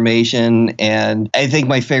and information. And I think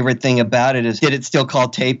my favorite thing about it is that it's still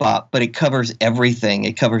called Tape Op, but it covers everything.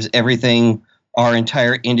 It covers everything our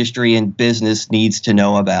entire industry and business needs to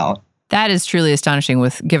know about. That is truly astonishing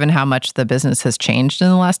given how much the business has changed in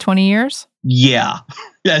the last 20 years. Yeah.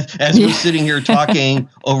 As we're sitting here talking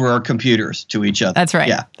over our computers to each other. That's right.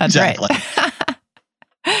 Yeah, That's exactly.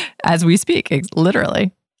 right. As we speak,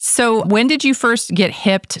 literally. So when did you first get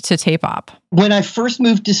hipped to Tape Op? When I first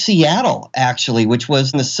moved to Seattle, actually, which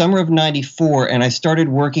was in the summer of 94, and I started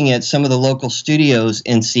working at some of the local studios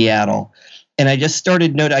in Seattle. And I just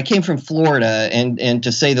started I came from Florida, and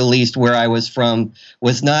to say the least, where I was from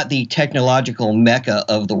was not the technological mecca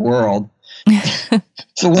of the world.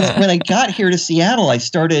 So when I got here to Seattle, I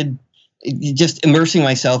started just immersing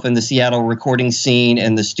myself in the Seattle recording scene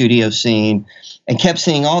and the studio scene, and kept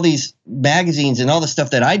seeing all these magazines and all the stuff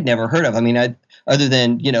that I'd never heard of. I mean, other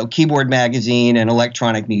than, Keyboard Magazine and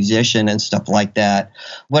Electronic Musician and stuff like that.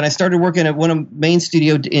 When I started working at one main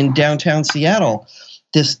studio in downtown Seattle,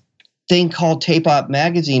 this thing called Tape Op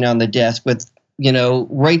Magazine on the desk with,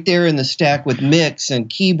 right there in the stack with Mix and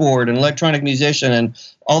Keyboard and Electronic Musician and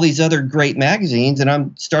all these other great magazines. And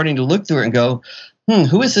I'm starting to look through it and go,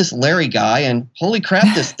 who is this Larry guy? And holy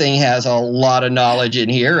crap, this thing has a lot of knowledge in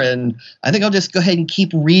here. And I think I'll just go ahead and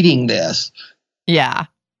keep reading this. Yeah.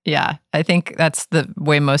 Yeah. I think that's the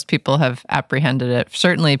way most people have apprehended it.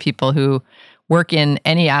 Certainly people who work in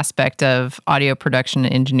any aspect of audio production,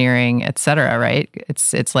 engineering, et cetera, right?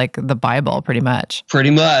 It's like the Bible, pretty much.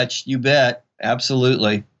 Pretty much. You bet.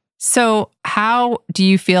 Absolutely. So how do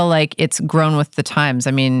you feel like it's grown with the times?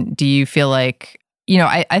 I mean, do you feel like,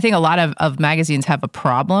 I think a lot of magazines have a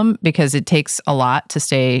problem because it takes a lot to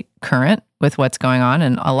stay current with what's going on.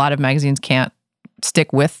 And a lot of magazines can't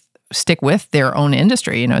stick with their own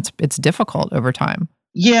industry. It's difficult over time.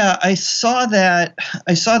 Yeah, I saw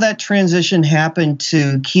that transition happen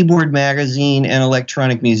to Keyboard Magazine and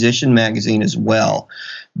Electronic Musician Magazine as well.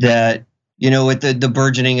 That, with the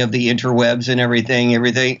burgeoning of the interwebs and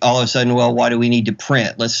everything, all of a sudden, well, why do we need to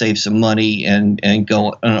print? Let's save some money and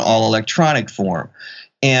go an all electronic form.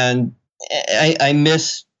 And I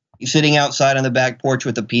miss sitting outside on the back porch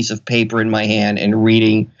with a piece of paper in my hand and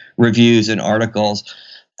reading reviews and articles.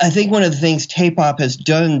 I think one of the things Tape Op has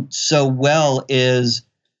done so well is,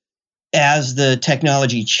 as the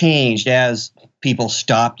technology changed, as people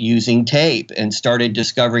stopped using tape and started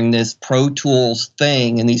discovering this Pro Tools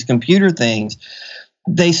thing and these computer things,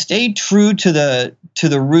 they stayed true to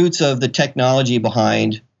the roots of the technology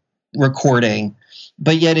behind recording,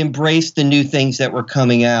 but yet embraced the new things that were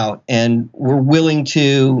coming out and were willing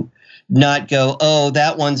to not go, oh,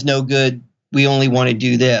 that one's no good, we only want to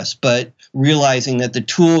do this, but realizing that the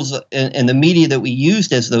tools and the media that we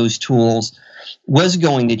used as those tools was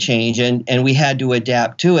going to change, and we had to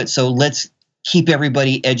adapt to it. So let's keep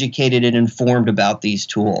everybody educated and informed about these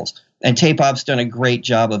tools. And Tape Op's done a great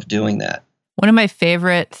job of doing that. One of my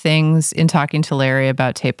favorite things in talking to Larry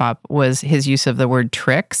about Tape Op was his use of the word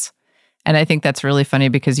tricks. And I think that's really funny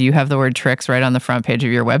because you have the word tricks right on the front page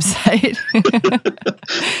of your website.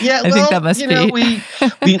 Yeah, I think that must be.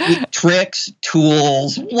 We tricks,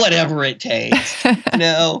 tools, whatever it takes.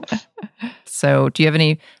 So do you have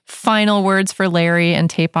any final words for Larry and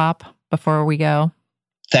Tape Op before we go?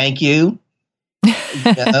 Thank you.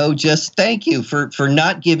 Just thank you for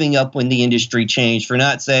not giving up when the industry changed, for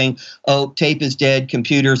not saying, oh, tape is dead,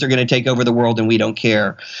 computers are going to take over the world and we don't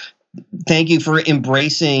care. Thank you for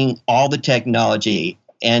embracing all the technology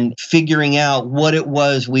and figuring out what it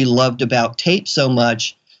was we loved about tape so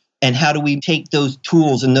much, and how do we take those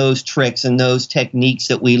tools and those tricks and those techniques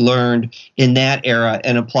that we learned in that era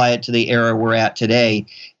and apply it to the era we're at today.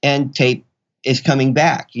 And tape is coming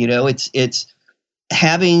back. It's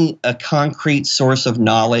having a concrete source of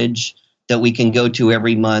knowledge that we can go to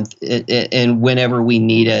every month and whenever we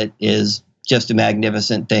need it is just a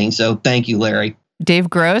magnificent thing. So thank you, Larry.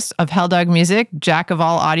 Dave Gross of Hell Dog Music, jack of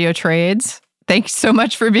all audio trades. Thanks so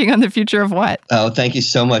much for being on The Future of What. Oh, thank you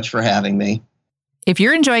so much for having me. If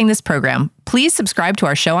you're enjoying this program, please subscribe to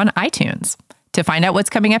our show on iTunes. To find out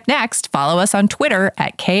what's coming up next, follow us on Twitter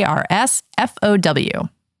at KRSFOW.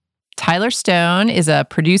 Tyler Stone is a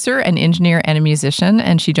producer, an engineer, and a musician,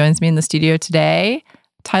 and she joins me in the studio today.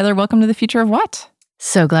 Tyler, welcome to The Future of What?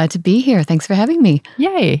 So glad to be here. Thanks for having me.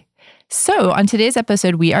 Yay. So on today's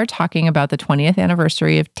episode, we are talking about the 20th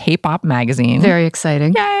anniversary of Tape Op magazine. Very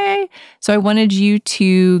exciting. Yay. So I wanted you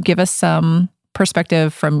to give us some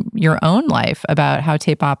perspective from your own life about how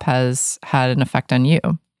Tape Op has had an effect on you.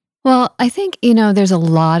 Well, I think, there's a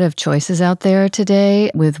lot of choices out there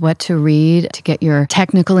today with what to read to get your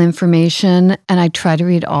technical information. And I try to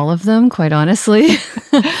read all of them, quite honestly.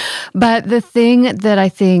 But the thing that I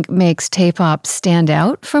think makes Tape Op stand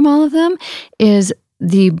out from all of them is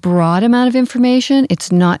the broad amount of information.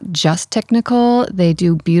 It's not just technical. They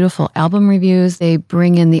do beautiful album reviews. They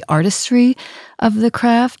bring in the artistry of the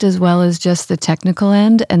craft as well as just the technical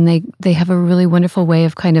end. And they have a really wonderful way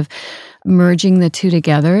of kind of merging the two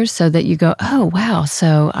together so that you go, oh, wow,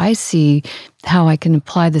 so I see how I can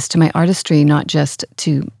apply this to my artistry, not just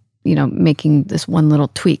to, making this one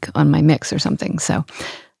little tweak on my mix or something. So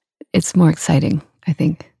it's more exciting, I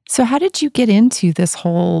think. So how did you get into this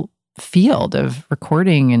whole field of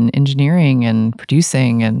recording and engineering and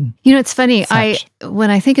producing and it's funny. such?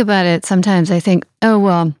 When I think about it, sometimes I think, oh,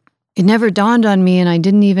 well, it never dawned on me and I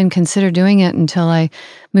didn't even consider doing it until I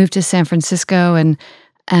moved to San Francisco and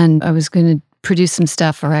I was going to produce some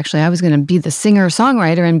stuff, or actually I was going to be the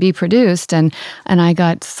singer-songwriter and be produced. And I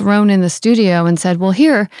got thrown in the studio and said, well,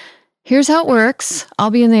 here's how it works. I'll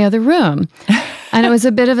be in the other room. And it was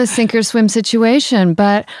a bit of a sink or swim situation,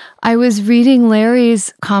 but I was reading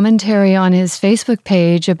Larry's commentary on his Facebook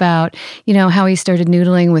page about, how he started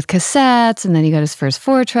noodling with cassettes and then he got his first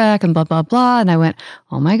 4-track and blah, blah, blah. And I went,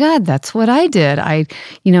 oh my God, that's what I did. I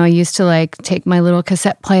used to take my little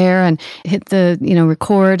cassette player and hit the,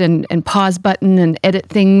 record and pause button and edit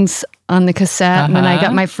things on the cassette. And then I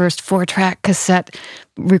got my first 4-track cassette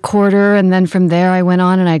recorder. And then from there I went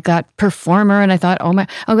on and I got Performer and I thought, oh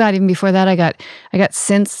God, even before that I got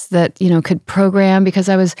synths that, could program because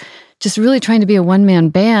I was just really trying to be a one-man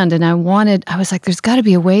band. And I was like, there's got to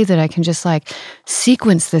be a way that I can just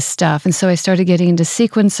sequence this stuff. And so I started getting into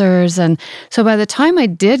sequencers. And so by the time I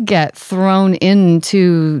did get thrown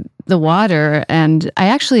into the water, and I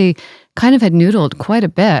actually kind of had noodled quite a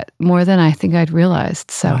bit, more than I think I'd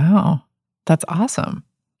realized. So wow, that's awesome.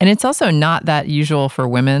 And it's also not that usual for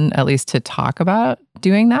women, at least, to talk about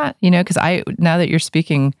doing that, because now that you're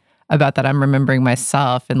speaking about that, I'm remembering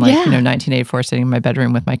myself in 1984 sitting in my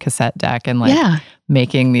bedroom with my cassette deck and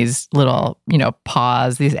making these little,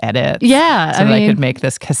 pause, these edits. Yeah. So that I could make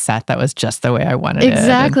this cassette that was just the way I wanted it.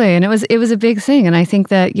 Exactly. And it was a big thing. And I think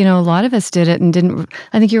that, a lot of us did it and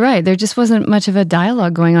I think you're right. There just wasn't much of a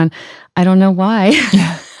dialogue going on. I don't know why.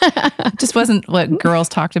 It just wasn't what girls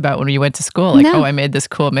talked about when we went to school. Oh, I made this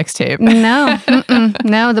cool mixtape. No.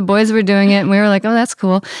 No, the boys were doing it and we were like, oh, that's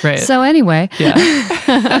cool. Right. So anyway.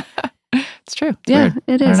 Yeah. It's true. It's weird.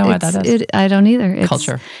 It is. I don't know why that is. I don't either.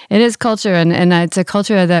 Culture. It is culture. And it's a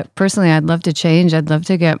culture that personally I'd love to change. I'd love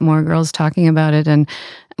to get more girls talking about it and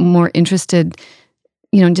more interested,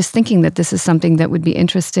 just thinking that this is something that would be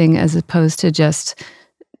interesting as opposed to just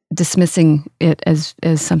dismissing it as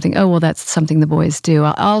something, oh, well, that's something the boys do.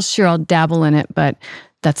 I'll dabble in it, but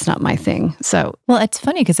that's not my thing. So, well, it's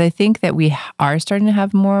funny because I think that we are starting to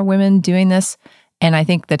have more women doing this. And I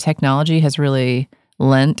think the technology has really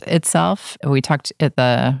lent itself. We talked at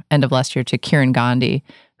the end of last year to Corin,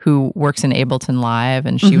 who works in Ableton Live,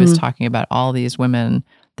 and she was talking about all these women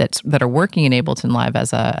that are working in Ableton Live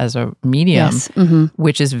as a medium, Yes. Mm-hmm.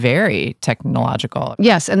 which is very technological.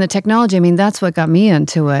 Yes, and the technology, I mean, that's what got me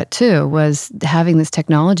into it too, was having this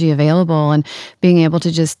technology available and being able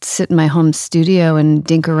to just sit in my home studio and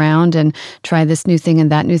dink around and try this new thing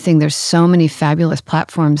and that new thing. There's so many fabulous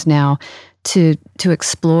platforms now to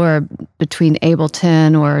explore between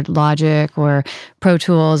Ableton or Logic or Pro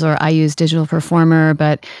Tools, or I use Digital Performer,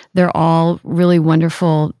 but they're all really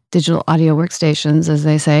wonderful digital audio workstations, as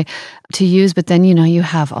they say, to use. But then, you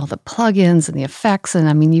have all the plugins and the effects, and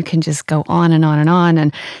I mean, you can just go on and on and on.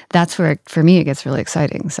 And that's where, for me, it gets really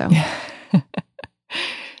exciting. So,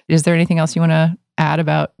 Is there anything else you want to add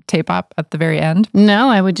about Tape Op at the very end? No,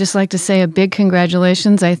 I would just like to say a big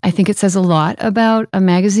congratulations. I think it says a lot about a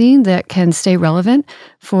magazine that can stay relevant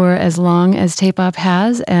for as long as Tape Op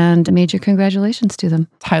has, and a major congratulations to them.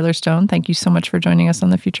 Tyler Stone, thank you so much for joining us on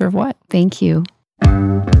The Future of What. Thank you.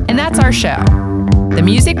 And that's our show. The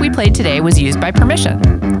music we played today was used by permission.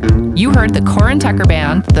 You heard the Corin Tucker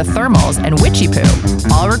Band, the Thermals, and Witchypoo,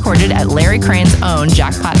 all recorded at Larry Crane's own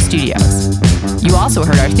Jackpot Studios. You also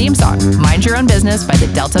heard our theme song, Mind Your Own Business by the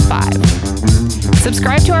Delta 5.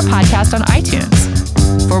 Subscribe to our podcast on iTunes.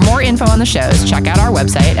 For more info on the shows, check out our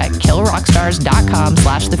website at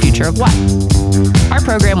killrockstars.com/thefutureofwhat. Our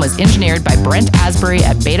program was engineered by Brent Asbury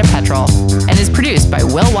at Beta Petrol and is produced by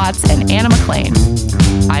Will Watts and Anna McLean.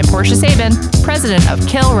 I'm Portia Sabin, president of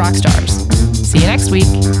Kill Rockstars. See you next week.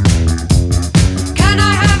 Can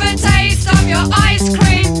I have a taste of your ice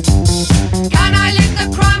cream?